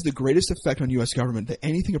 this has the greatest effect on U.S. government that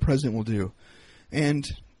anything a president will do. And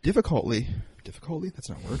difficultly, that's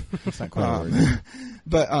not a word. That's not quite a word.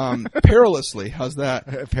 But perilously, how's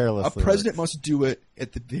that? Perilously. A president must do it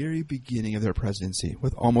at the very beginning of their presidency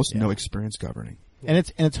with almost no experience governing. And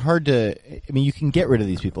it's hard to. I mean, you can get rid of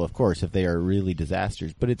these people, of course, if they are really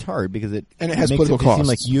disasters. But it's hard because it has makes political it costs.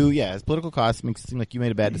 Seem like it has political costs. It makes it seem like you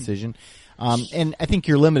made a bad decision. And I think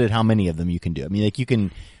you're limited how many of them you can do. I mean, like you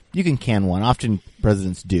can can one. Often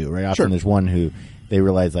presidents do, right? Often there's one who they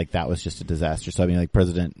realize like that was just a disaster. So I mean, like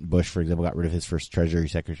President Bush, for example, got rid of his first Treasury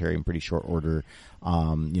Secretary in pretty short order.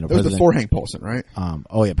 That was before Hank Paulson, right?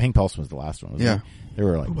 Hank Paulson was the last one. Wasn't he? There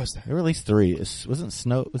were like who was that? There were at least 3. Was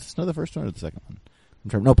Snow the first one or the second one?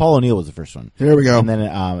 No, Paul O'Neill was the first one. There we go. And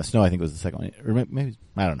then Snow, I think, was the second one. Or maybe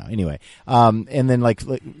I don't know. Anyway, and then like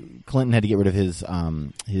Clinton had to get rid of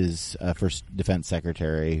his first defense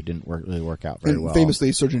secretary, who didn't really work out very well.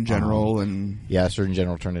 Famously, Surgeon General Surgeon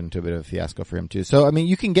General turned into a bit of a fiasco for him too. So I mean,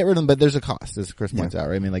 you can get rid of them, but there's a cost, as Chris points out.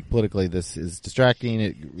 Right? I mean, like politically, this is distracting.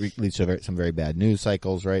 It leads to some very bad news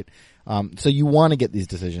cycles, right? So you want to get these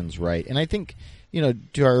decisions right, and I think.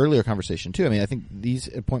 To our earlier conversation too, I mean, I think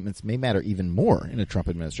these appointments may matter even more in a Trump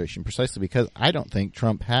administration precisely because I don't think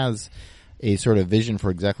Trump has a sort of vision for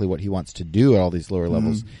exactly what he wants to do at all these lower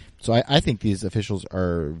levels. So I think these officials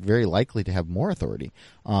are very likely to have more authority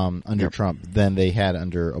under Trump than they had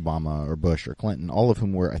under Obama or Bush or Clinton, all of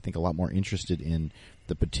whom were, I think, a lot more interested in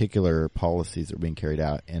the particular policies that were being carried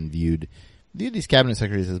out and viewed these cabinet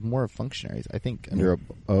secretaries as more functionaries. I think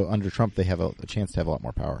under Trump they have a chance to have a lot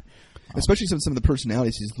more power. Especially since some of the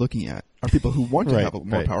personalities he's looking at are people who want to have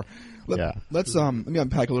more power. Let me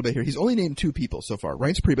unpack a little bit here. He's only named 2 people so far.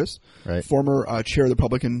 Reince Priebus, former chair of the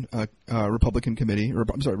Republican Committee,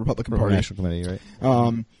 Republican Party. National Committee, right.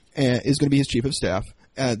 And is going to be his chief of staff.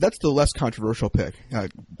 That's the less controversial pick.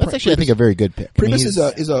 That's actually, I think, a very good pick. Priebus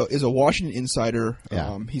is a Washington insider.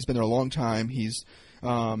 He's been there a long time. He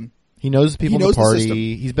knows the people in the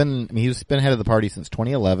party. He's been head of the party since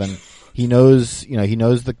 2011. He knows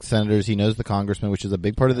the senators. He knows the congressmen, which is a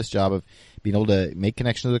big part of this job of being able to make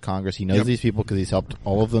connections with Congress. He knows these people because he's helped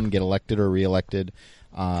all of them get elected or reelected.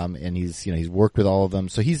 And he's worked with all of them.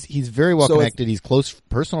 So he's very well connected. He's close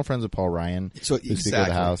personal friends with Paul Ryan, who's Speaker of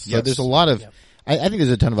the House. So there's a lot of, I think there's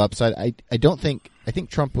a ton of upside. I think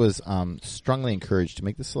Trump was strongly encouraged to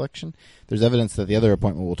make this selection. There's evidence that the other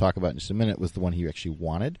appointment we'll talk about in just a minute was the one he actually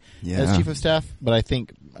wanted as chief of staff. But I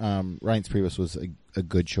think Reince Priebus was a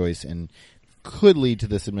good choice and could lead to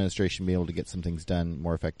this administration being able to get some things done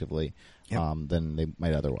more effectively than they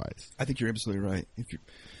might otherwise. I think you're absolutely right.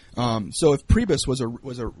 So if Priebus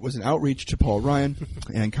was an outreach to Paul Ryan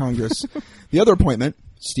and Congress, the other appointment,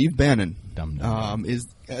 Steve Bannon,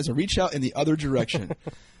 as a reach out in the other direction.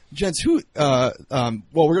 Gents, who? Well,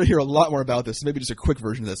 we're going to hear a lot more about this. So maybe just a quick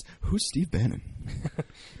version of this. Who's Steve Bannon?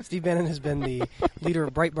 Steve Bannon has been the leader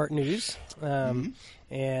of Breitbart News,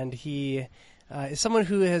 and he is someone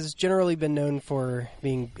who has generally been known for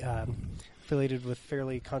being affiliated with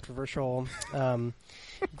fairly controversial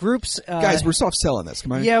groups. Guys, we're soft selling this.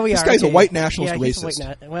 Come on. Yeah, we are. This guy's a white nationalist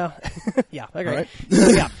racist. Yeah, okay.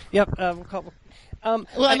 So, we'll call. I want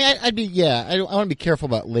to be careful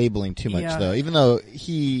about labeling too much, though. Even though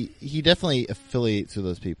he definitely affiliates with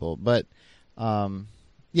those people, but I want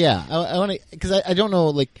to because I don't know.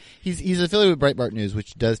 Like he's affiliated with Breitbart News,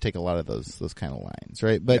 which does take a lot of those kind of lines,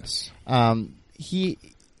 right? But he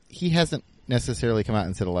hasn't necessarily come out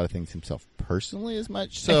and said a lot of things himself personally as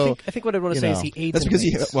much. So I think what I want to say is he aids. That's because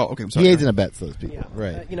I'm sorry. He aids and abets those people,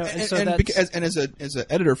 right? As an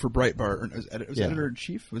editor for Breitbart, or as editor in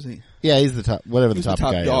chief, was he? Yeah, he's the top. Whatever the top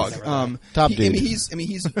guy dog. is. Top dude.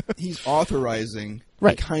 He's authorizing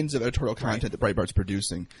the kinds of editorial content that Breitbart's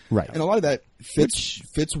producing, right? And a lot of that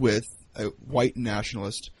fits with a white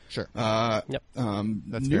nationalist. Sure.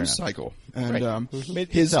 News cycle, and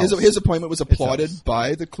his appointment was applauded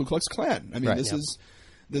by the Ku Klux Klan. I mean,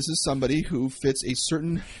 this is somebody who fits a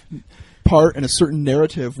certain part and a certain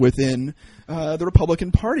narrative within the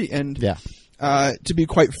Republican Party. And to be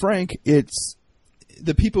quite frank, it's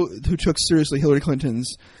the people who took seriously Hillary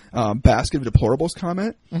Clinton's basket of deplorables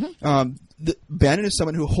comment. Bannon is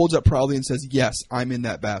someone who holds up proudly and says, "Yes, I'm in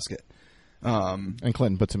that basket." And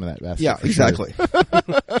Clinton puts him in that basket. Yeah, exactly.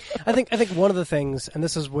 I think one of the things, and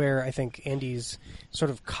this is where I think Andy's sort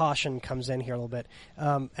of caution comes in here a little bit,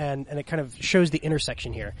 and it kind of shows the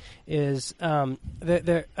intersection here, is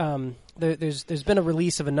there's been a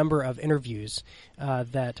release of a number of interviews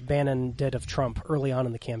that Bannon did of Trump early on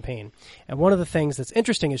in the campaign. And one of the things that's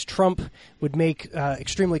interesting is Trump would make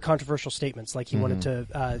extremely controversial statements, like he wanted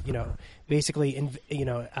to, basically,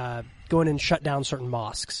 go in and shut down certain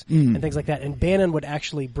mosques and things like that. And Bannon would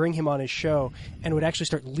actually bring him on his show and would actually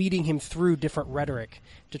start leading him through different rhetoric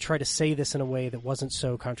to try to say this in a way that wasn't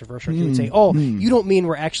so controversial. He would say, you don't mean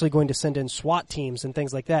we're actually going to send in SWAT teams and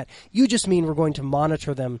things like that. You just mean we're going to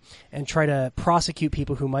monitor them and try to prosecute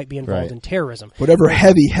people who might be involved in terrorism. Whatever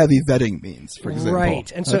heavy vetting means, for example.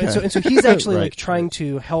 Right. And so he's actually like trying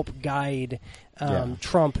to help guide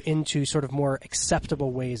Trump into sort of more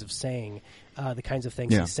acceptable ways of saying the kinds of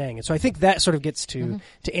things he's saying. And so I think that sort of gets to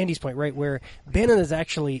Andy's point, right, where Bannon is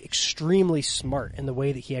actually extremely smart in the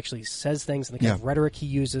way that he actually says things and the kind of rhetoric he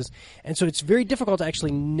uses. And so it's very difficult to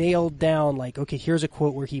actually nail down, like, okay, here's a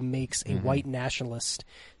quote where he makes a white nationalist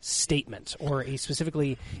statement or a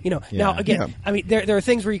specifically, now again, I mean, there are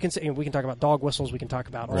things where you can say, we can talk about dog whistles, we can talk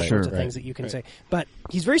about all sorts of things that you can say, but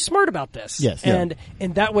he's very smart about this. Yes. And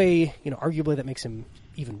in that way, arguably that makes him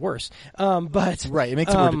even worse. But it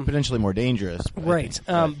makes it potentially more dangerous. Right.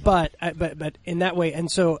 But in that way,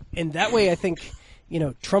 and so in that way, I think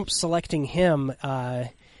Trump selecting him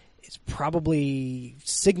it's probably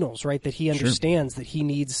signals, right, that he understands that he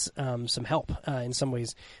needs some help in some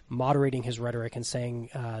ways, moderating his rhetoric and saying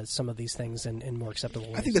some of these things in more acceptable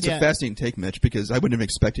ways. I think that's a fascinating take, Mitch, because I wouldn't have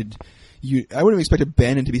expected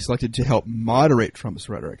Bannon to be selected to help moderate Trump's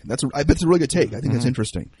rhetoric. That's a really good take. I think that's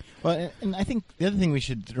interesting. Well, and I think the other thing we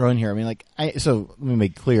should throw in here, I mean, so let me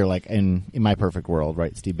make clear, like in my perfect world,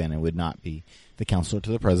 right, Steve Bannon would not be the counselor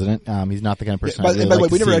to the president. He's not the kind of person. By the way,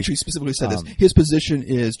 we never actually specifically said this. His position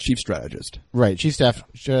is chief strategist, right? Chief staff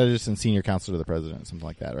strategist and senior counselor to the president, something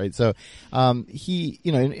like that, right? So, he,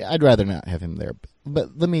 I'd rather not have him there.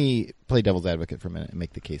 But let me play devil's advocate for a minute and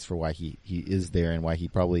make the case for why he is there and why he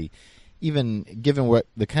probably, even given what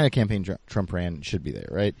the kind of campaign Trump ran, should be there,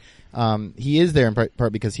 right? He is there in part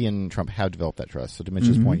because he and Trump have developed that trust. So to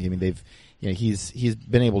Mitch's point, I mean, he's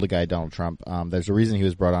been able to guide Donald Trump. There's a reason he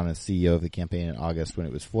was brought on as CEO of the campaign in August when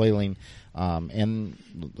it was flailing. And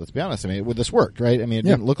let's be honest, I mean, this worked, right? I mean, it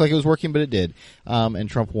didn't look like it was working, but it did. And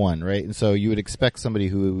Trump won, right? And so you would expect somebody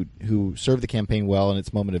who served the campaign well in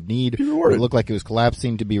its moment of need, where it looked like it was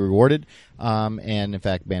collapsing, to be rewarded. And in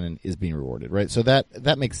fact, Bannon is being rewarded, right? So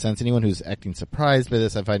that makes sense. Anyone who's acting surprised by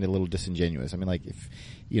this, I find it a little disingenuous. I mean, like, if,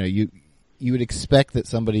 you would expect that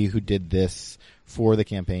somebody who did this for the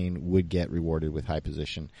campaign would get rewarded with high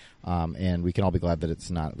position. And we can all be glad that it's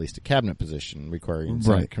not at least a cabinet position requiring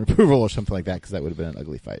Senate approval or something like that, because that would have been an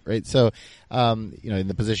ugly fight, right? So, in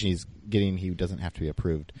the position he's getting, he doesn't have to be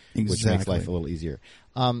approved, which makes life a little easier.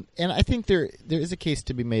 And I think there is a case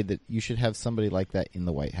to be made that you should have somebody like that in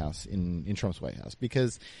the White House, in Trump's White House,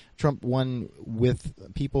 because Trump won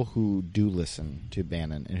with people who do listen to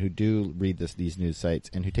Bannon and who do read these news sites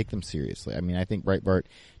and who take them seriously. I mean, I think Breitbart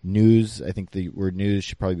News, I think the word news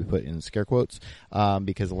should probably be put in scare quotes,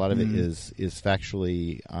 because a lot of it is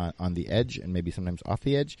factually on the edge and maybe sometimes off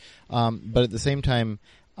the edge. But at the same time,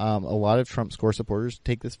 a lot of Trump's core supporters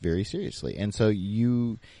take this very seriously, and so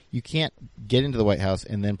you can't get into the White House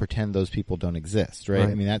and then pretend those people don't exist, right?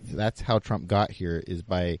 I mean, that's how Trump got here, is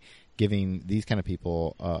by giving these kind of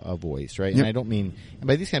people a voice, right? And I don't mean, and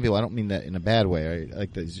by these kind of people, I don't mean that in a bad way. Right?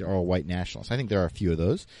 Like, these are all white nationalists. I think there are a few of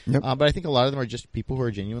those, but I think a lot of them are just people who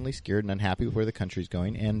are genuinely scared and unhappy with where the country's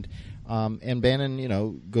going. And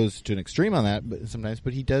Bannon, goes to an extreme on that, but sometimes,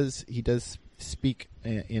 but he does speak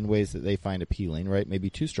in ways that they find appealing, right?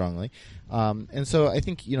 Maybe too strongly. And so I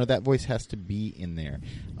think, that voice has to be in there.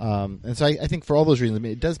 And so I think for all those reasons, I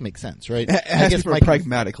mean, it does make sense, right? It has to be for a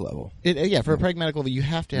pragmatic level. For a pragmatic level, you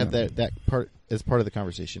have to have that part as part of the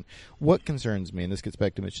conversation. What concerns me, and this gets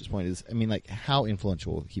back to Mitch's point, is, I mean, like, how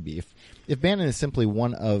influential will he be? If Bannon is simply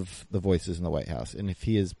one of the voices in the White House, and if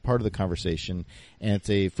he is part of the conversation, and it's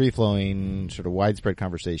a free-flowing, sort of widespread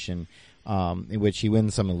conversation, in which he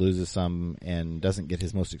wins some and loses some and doesn't get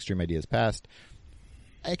his most extreme ideas passed,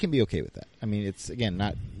 I can be okay with that. I mean, it's, again,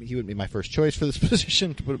 he wouldn't be my first choice for this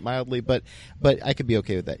position, to put it mildly, but I could be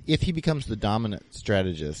okay with that. If he becomes the dominant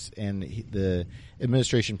strategist and the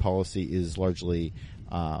administration policy is largely,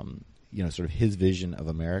 sort of his vision of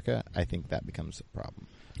America, I think that becomes a problem.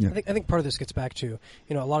 Yeah. I think part of this gets back to,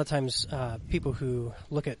 a lot of times people who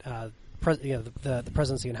look at the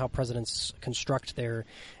presidency and how presidents construct their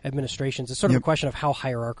administrations. It's sort of a question of how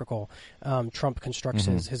hierarchical Trump constructs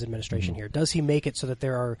his administration here. Does he make it so that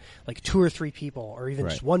there are like 2 or 3 people, or even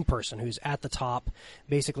just one person who's at the top,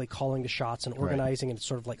 basically calling the shots and organizing, and it's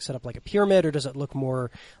sort of like set up like a pyramid, or does it look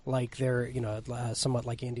more like they're somewhat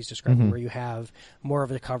like Andy's describing, where you have more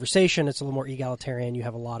of a conversation? It's a little more egalitarian. You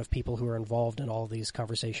have a lot of people who are involved in all of these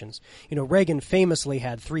conversations. Reagan famously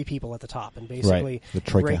had 3 people at the top, and basically the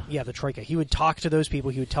troika. The troika. He would talk to those people.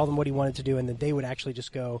 He would tell them what he wanted to do, and then they would actually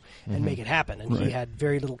just go and make it happen. And he had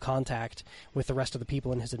very little contact with the rest of the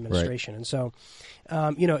people in his administration. And so,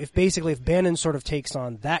 if Bannon sort of takes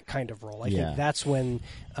on that kind of role, I think that's when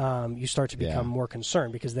you start to become more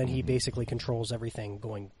concerned, because then he basically controls everything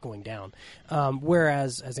going down.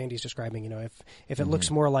 Whereas, as Andy's describing, if it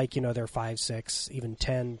looks more like, there are 5, 6, even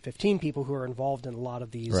 10, 15 people who are involved in a lot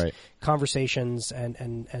of these conversations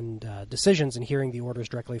and decisions, and hearing the orders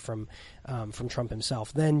directly from Trump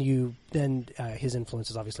himself, then his influence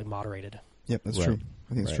is obviously moderated. Yep, that's true.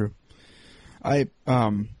 I think that's true. I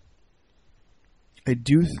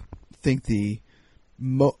do think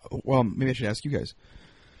maybe I should ask you guys.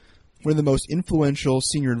 One of the most influential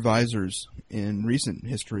senior advisors in recent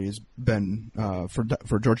history has been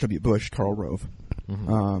for George W. Bush, Karl Rove,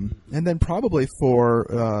 and then probably for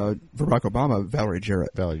Barack Obama, Valerie Jarrett.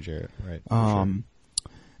 Right.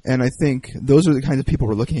 And I think those are the kinds of people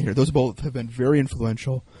we're looking at here. Those both have been very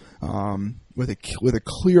influential, with a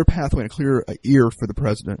clear pathway and a clear ear for the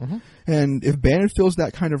president. And if Bannon fills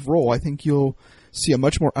that kind of role, I think you'll see a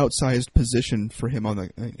much more outsized position for him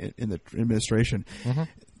in the administration.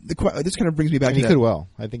 This kind of brings me back. And to he could well.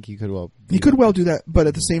 I think he could well. He could well do that, but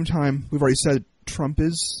at the same time, we've already said Trump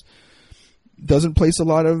doesn't place a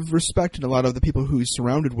lot of respect in a lot of the people who he's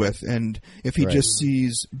surrounded with, and if he just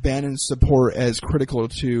sees Bannon's support as critical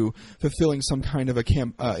to fulfilling some kind of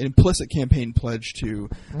an implicit campaign pledge to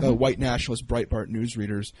white nationalist Breitbart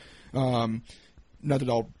newsreaders, not that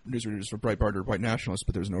all newsreaders for Breitbart are white nationalists,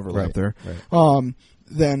 but there's an overlap there.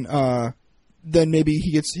 Then maybe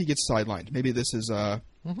he gets sidelined. Maybe this is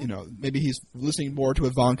maybe he's listening more to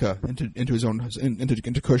Ivanka into his own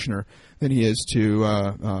into Kushner than he is to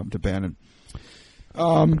Bannon.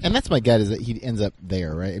 And that's my gut, is that he ends up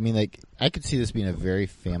there, right? I mean, like, I could see this being a very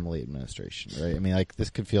family administration, right? I mean, like, this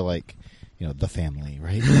could feel like, the family,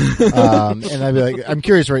 right? And I'd be like, I'm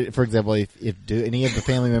curious, right? For example, if do any of the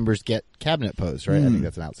family members get cabinet posts, right? I think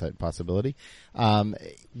that's an outside possibility.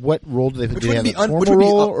 What role do they have? Do they have a formal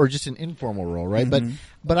role or just an informal role, right?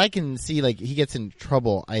 But I can see, like, he gets in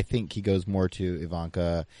trouble. I think he goes more to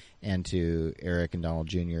Ivanka and to Eric and Donald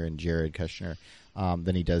Jr. and Jared Kushner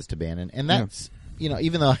than he does to Bannon, and that's.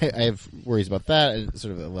 Even though I have worries about that, it's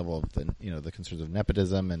sort of a level of the concerns of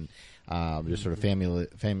nepotism and just sort of family.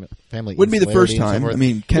 Wouldn't be the first time. I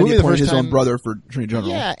mean, Kennedy appointed his own brother for Attorney General.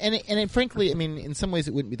 Yeah, and frankly, I mean, in some ways,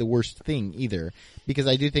 it wouldn't be the worst thing either, because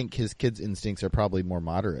I do think his kids' instincts are probably more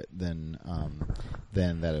moderate than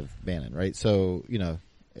that of Bannon, right? So,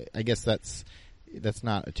 I guess that's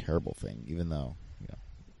not a terrible thing, even though.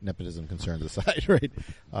 Nepotism concerns aside, right? It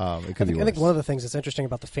could be worse. I think one of the things that's interesting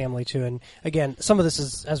about the family too, and again, some of this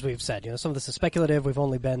is, as we've said, some of this is speculative. We've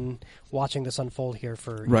only been watching this unfold here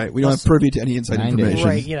for we don't have privy to any inside information,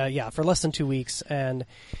 right? For less than 2 weeks, and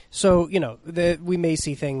so we may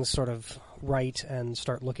see things sort of right and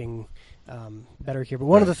start looking better here. But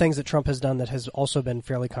one of the things that Trump has done that has also been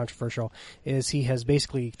fairly controversial is he has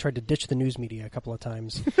basically tried to ditch the news media a couple of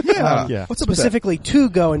times. What's specifically to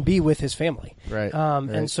go and be with his family. Right.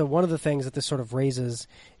 And so one of the things that this sort of raises,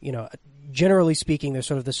 generally speaking, there's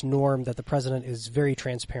sort of this norm that the president is very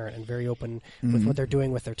transparent and very open with what they're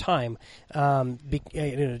doing with their time,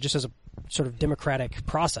 just as a sort of democratic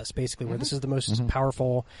process, basically, where this is the most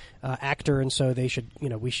powerful actor, and so they should,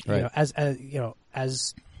 we should, as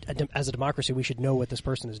a democracy, we should know what this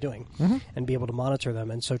person is doing and be able to monitor them.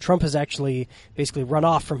 And so Trump has actually basically run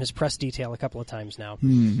off from his press detail a couple of times now,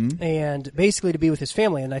 and basically to be with his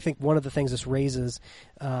family. And I think one of the things this raises,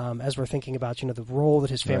 as we're thinking about, the role that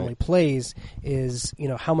his family plays is,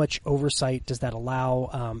 how much oversight does that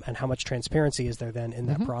allow, and how much transparency is there then in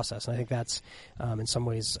that process? And I think that's, in some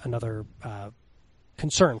ways, another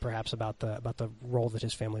concern perhaps about the role that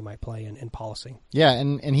his family might play in policy. Yeah,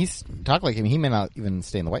 and he's talking like, he may not even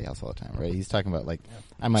stay in the White House all the time, right? He's talking about like,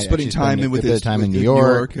 I might splitting time in with his time in New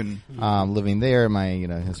York and living there in my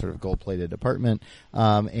his sort of gold-plated apartment,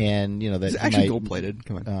 and that is it actually gold-plated.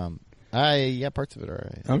 Come on. Parts of it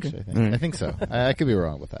are. Actually, Okay, I think so. I could be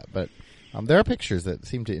wrong with that, but there are pictures that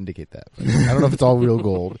seem to indicate that. But I don't know if it's all real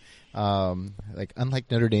gold. Unlike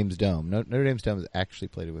Notre Dame's dome, Notre Dame's dome is actually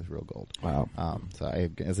plated with real gold. Wow. So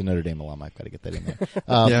as a Notre Dame alum, I've got to get that in there.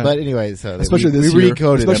 But anyway, so especially we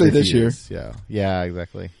recoded especially this year. Yeah,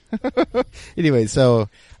 exactly. Anyway, so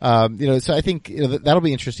so I think that'll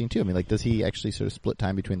be interesting too. I mean, like, does he actually sort of split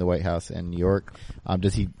time between the White House and New York?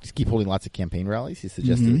 Does he keep holding lots of campaign rallies? He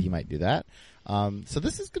suggested that he might do that. So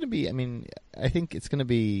this is going to be, I think it's going to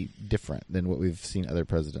be different than what we've seen other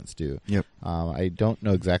presidents do. Yep. I don't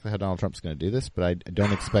know exactly how Donald Trump's going to do this, but I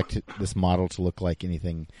don't expect this model to look like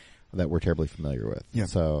anything that we're terribly familiar with. Yeah.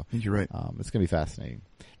 So I think you're right. It's going to be fascinating.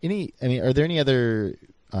 Are there any other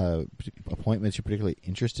appointments you're particularly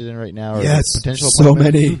interested in right now? Or yes, potential so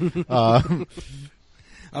appointments? many.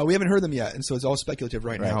 We haven't heard them yet, and so it's all speculative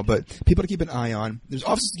right now. But people to keep an eye on. There's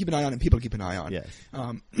offices to keep an eye on and people to keep an eye on. Yes.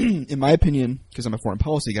 In my opinion, because I'm a foreign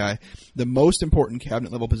policy guy, the most important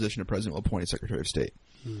cabinet-level position a president will appoint is Secretary of State.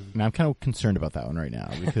 I'm kind of concerned about that one right now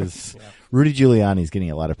because Rudy Giuliani is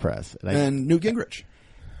getting a lot of press. And Newt Gingrich.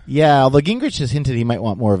 Yeah, although Gingrich has hinted he might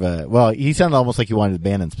want more of a... Well, he sounded almost like he wanted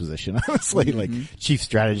Bannon's position, honestly, like chief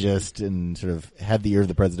strategist and sort of have the ear of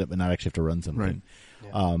the president but not actually have to run something. Right.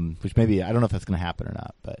 Which maybe, I don't know if that's going to happen or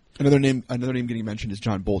not, but another name getting mentioned is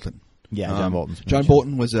John Bolton. Yeah, John Bolton. John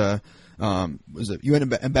Bolton was a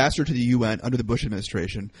UN ambassador to the UN under the Bush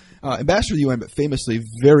administration, ambassador to the UN, but famously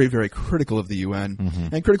very, very critical of the UN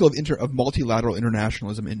and critical of multilateral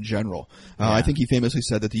internationalism in general. I think he famously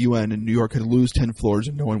said that the UN in New York could lose 10 floors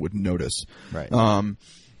and no one would notice. Right.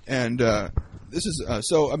 This is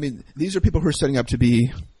so. I mean, these are people who are setting up to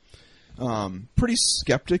be pretty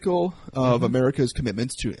skeptical of America's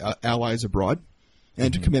commitments to allies abroad.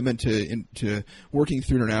 and to commitment to working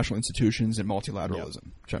through international institutions and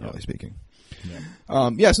multilateralism, generally speaking.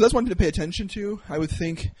 Yeah. So that's one thing to pay attention to. I would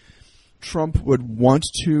think Trump would want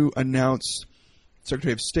to announce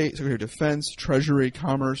Secretary of State, Secretary of Defense, Treasury,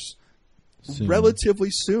 Commerce relatively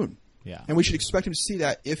soon. Yeah. And we should expect him to see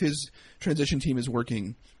that if his transition team is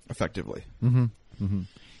working effectively.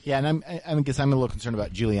 Yeah, and I guess I'm a little concerned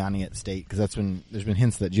about Giuliani at State because there's been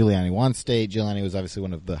hints that Giuliani wants State. Giuliani was obviously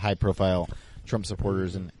one of the high-profile Trump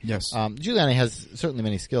supporters, and yes, Giuliani has certainly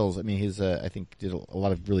many skills. I mean, he's I think did a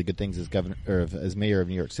lot of really good things as governor or as mayor of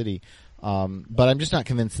New York City. But I'm just not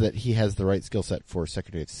convinced that he has the right skill set for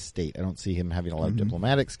Secretary of State. I don't see him having a lot of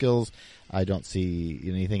diplomatic skills. I don't see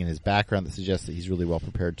anything in his background that suggests that he's really well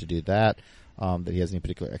prepared to do that. That he has any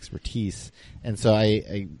particular expertise, and so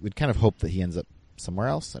I would kind of hope that he ends up somewhere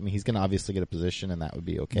else. I mean, he's going to obviously get a position, and that would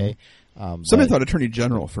be okay. Somebody thought Attorney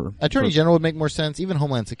General General would make more sense. Even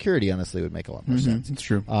Homeland Security, honestly, would make a lot more sense. It's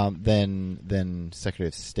true. Than Secretary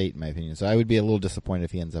of State, in my opinion. So I would be a little disappointed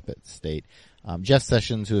if he ends up at State. Jeff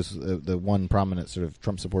Sessions, who is the one prominent sort of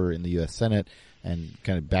Trump supporter in the U.S. Senate and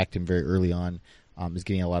kind of backed him very early on, is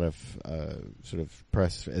getting a lot of sort of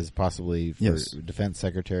press as possibly for Defense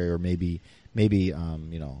Secretary or maybe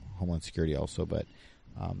Homeland Security also. But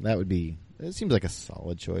that would be. It seems like a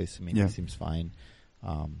solid choice. I mean, he seems fine.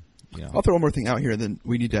 I'll throw one more thing out here, then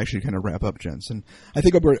we need to actually kind of wrap up, gents. And I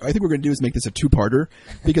think what we're going to do is make this a two-parter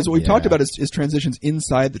because what we've talked about is transitions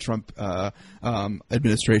inside the Trump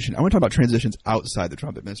administration. I want to talk about transitions outside the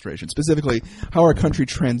Trump administration, specifically how our country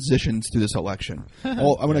transitions through this election. I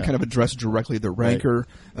want to kind of address directly the rancor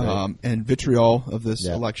and vitriol of this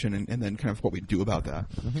election, and then kind of what we do about that.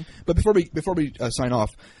 But before we sign off,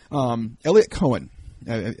 Elliot Cohen.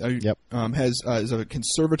 Is a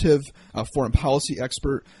conservative foreign policy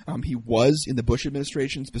expert. He was in the Bush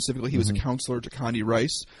administration. Specifically, he was a counselor to Condi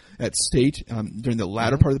Rice at State during the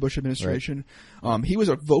latter part of the Bush administration. He was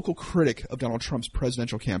a vocal critic of Donald Trump's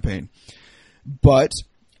presidential campaign. But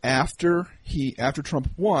after Trump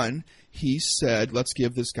won, he said, let's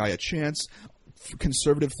give this guy a chance.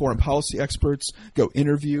 Conservative foreign policy experts go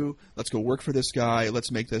interview. Let's go work for this guy.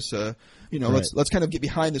 Let's make this let's kind of get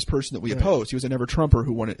behind this person that we oppose. He was a never Trumper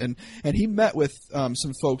who won it, and he met with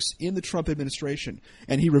some folks in the Trump administration,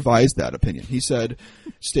 and he revised that opinion. He said,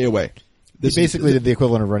 "Stay away." He basically did the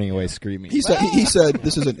equivalent of running away screaming. He said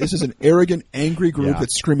this is an arrogant, angry group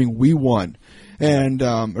that's screaming, "We won," and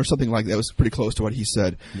or something like that. It was pretty close to what he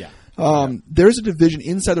said. Yeah. There's a division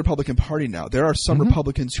inside the Republican Party now. There are some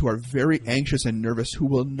Republicans who are very anxious and nervous who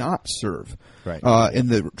will not serve in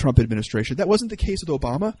the Trump administration. That wasn't the case with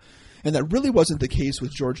Obama, and that really wasn't the case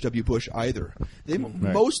with George W. Bush either. They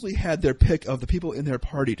mostly had their pick of the people in their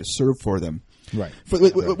party to serve for them. Right.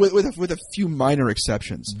 With a few minor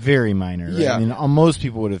exceptions. Very minor. Right? Yeah. I mean, most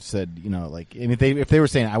people would have said, if they were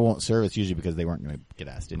saying I won't serve, it's usually because they weren't going to get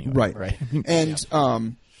asked anyway. Right. And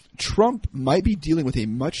Trump might be dealing with a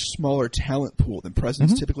much smaller talent pool than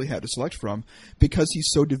presidents typically have to select from because he's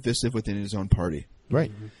so divisive within his own party.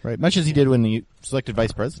 Right. Much as he did when he selected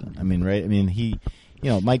vice president. I mean, right? I mean, he,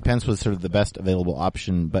 Mike Pence was sort of the best available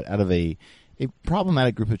option, but out of a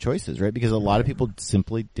problematic group of choices, right? Because a lot of people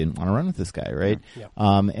simply didn't want to run with this guy, right? Yeah.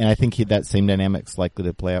 And I think that same dynamic's likely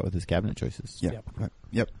to play out with his cabinet choices. Yeah.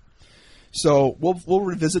 Yep. So we'll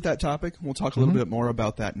revisit that topic. We'll talk a little bit more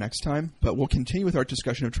about that next time, but we'll continue with our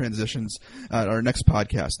discussion of transitions at our next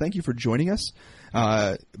podcast. Thank you for joining us.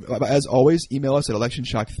 As always, email us at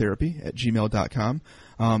electionshocktherapy@gmail.com.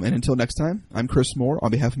 And until next time, I'm Chris Moore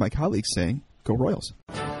on behalf of my colleagues saying, go Royals.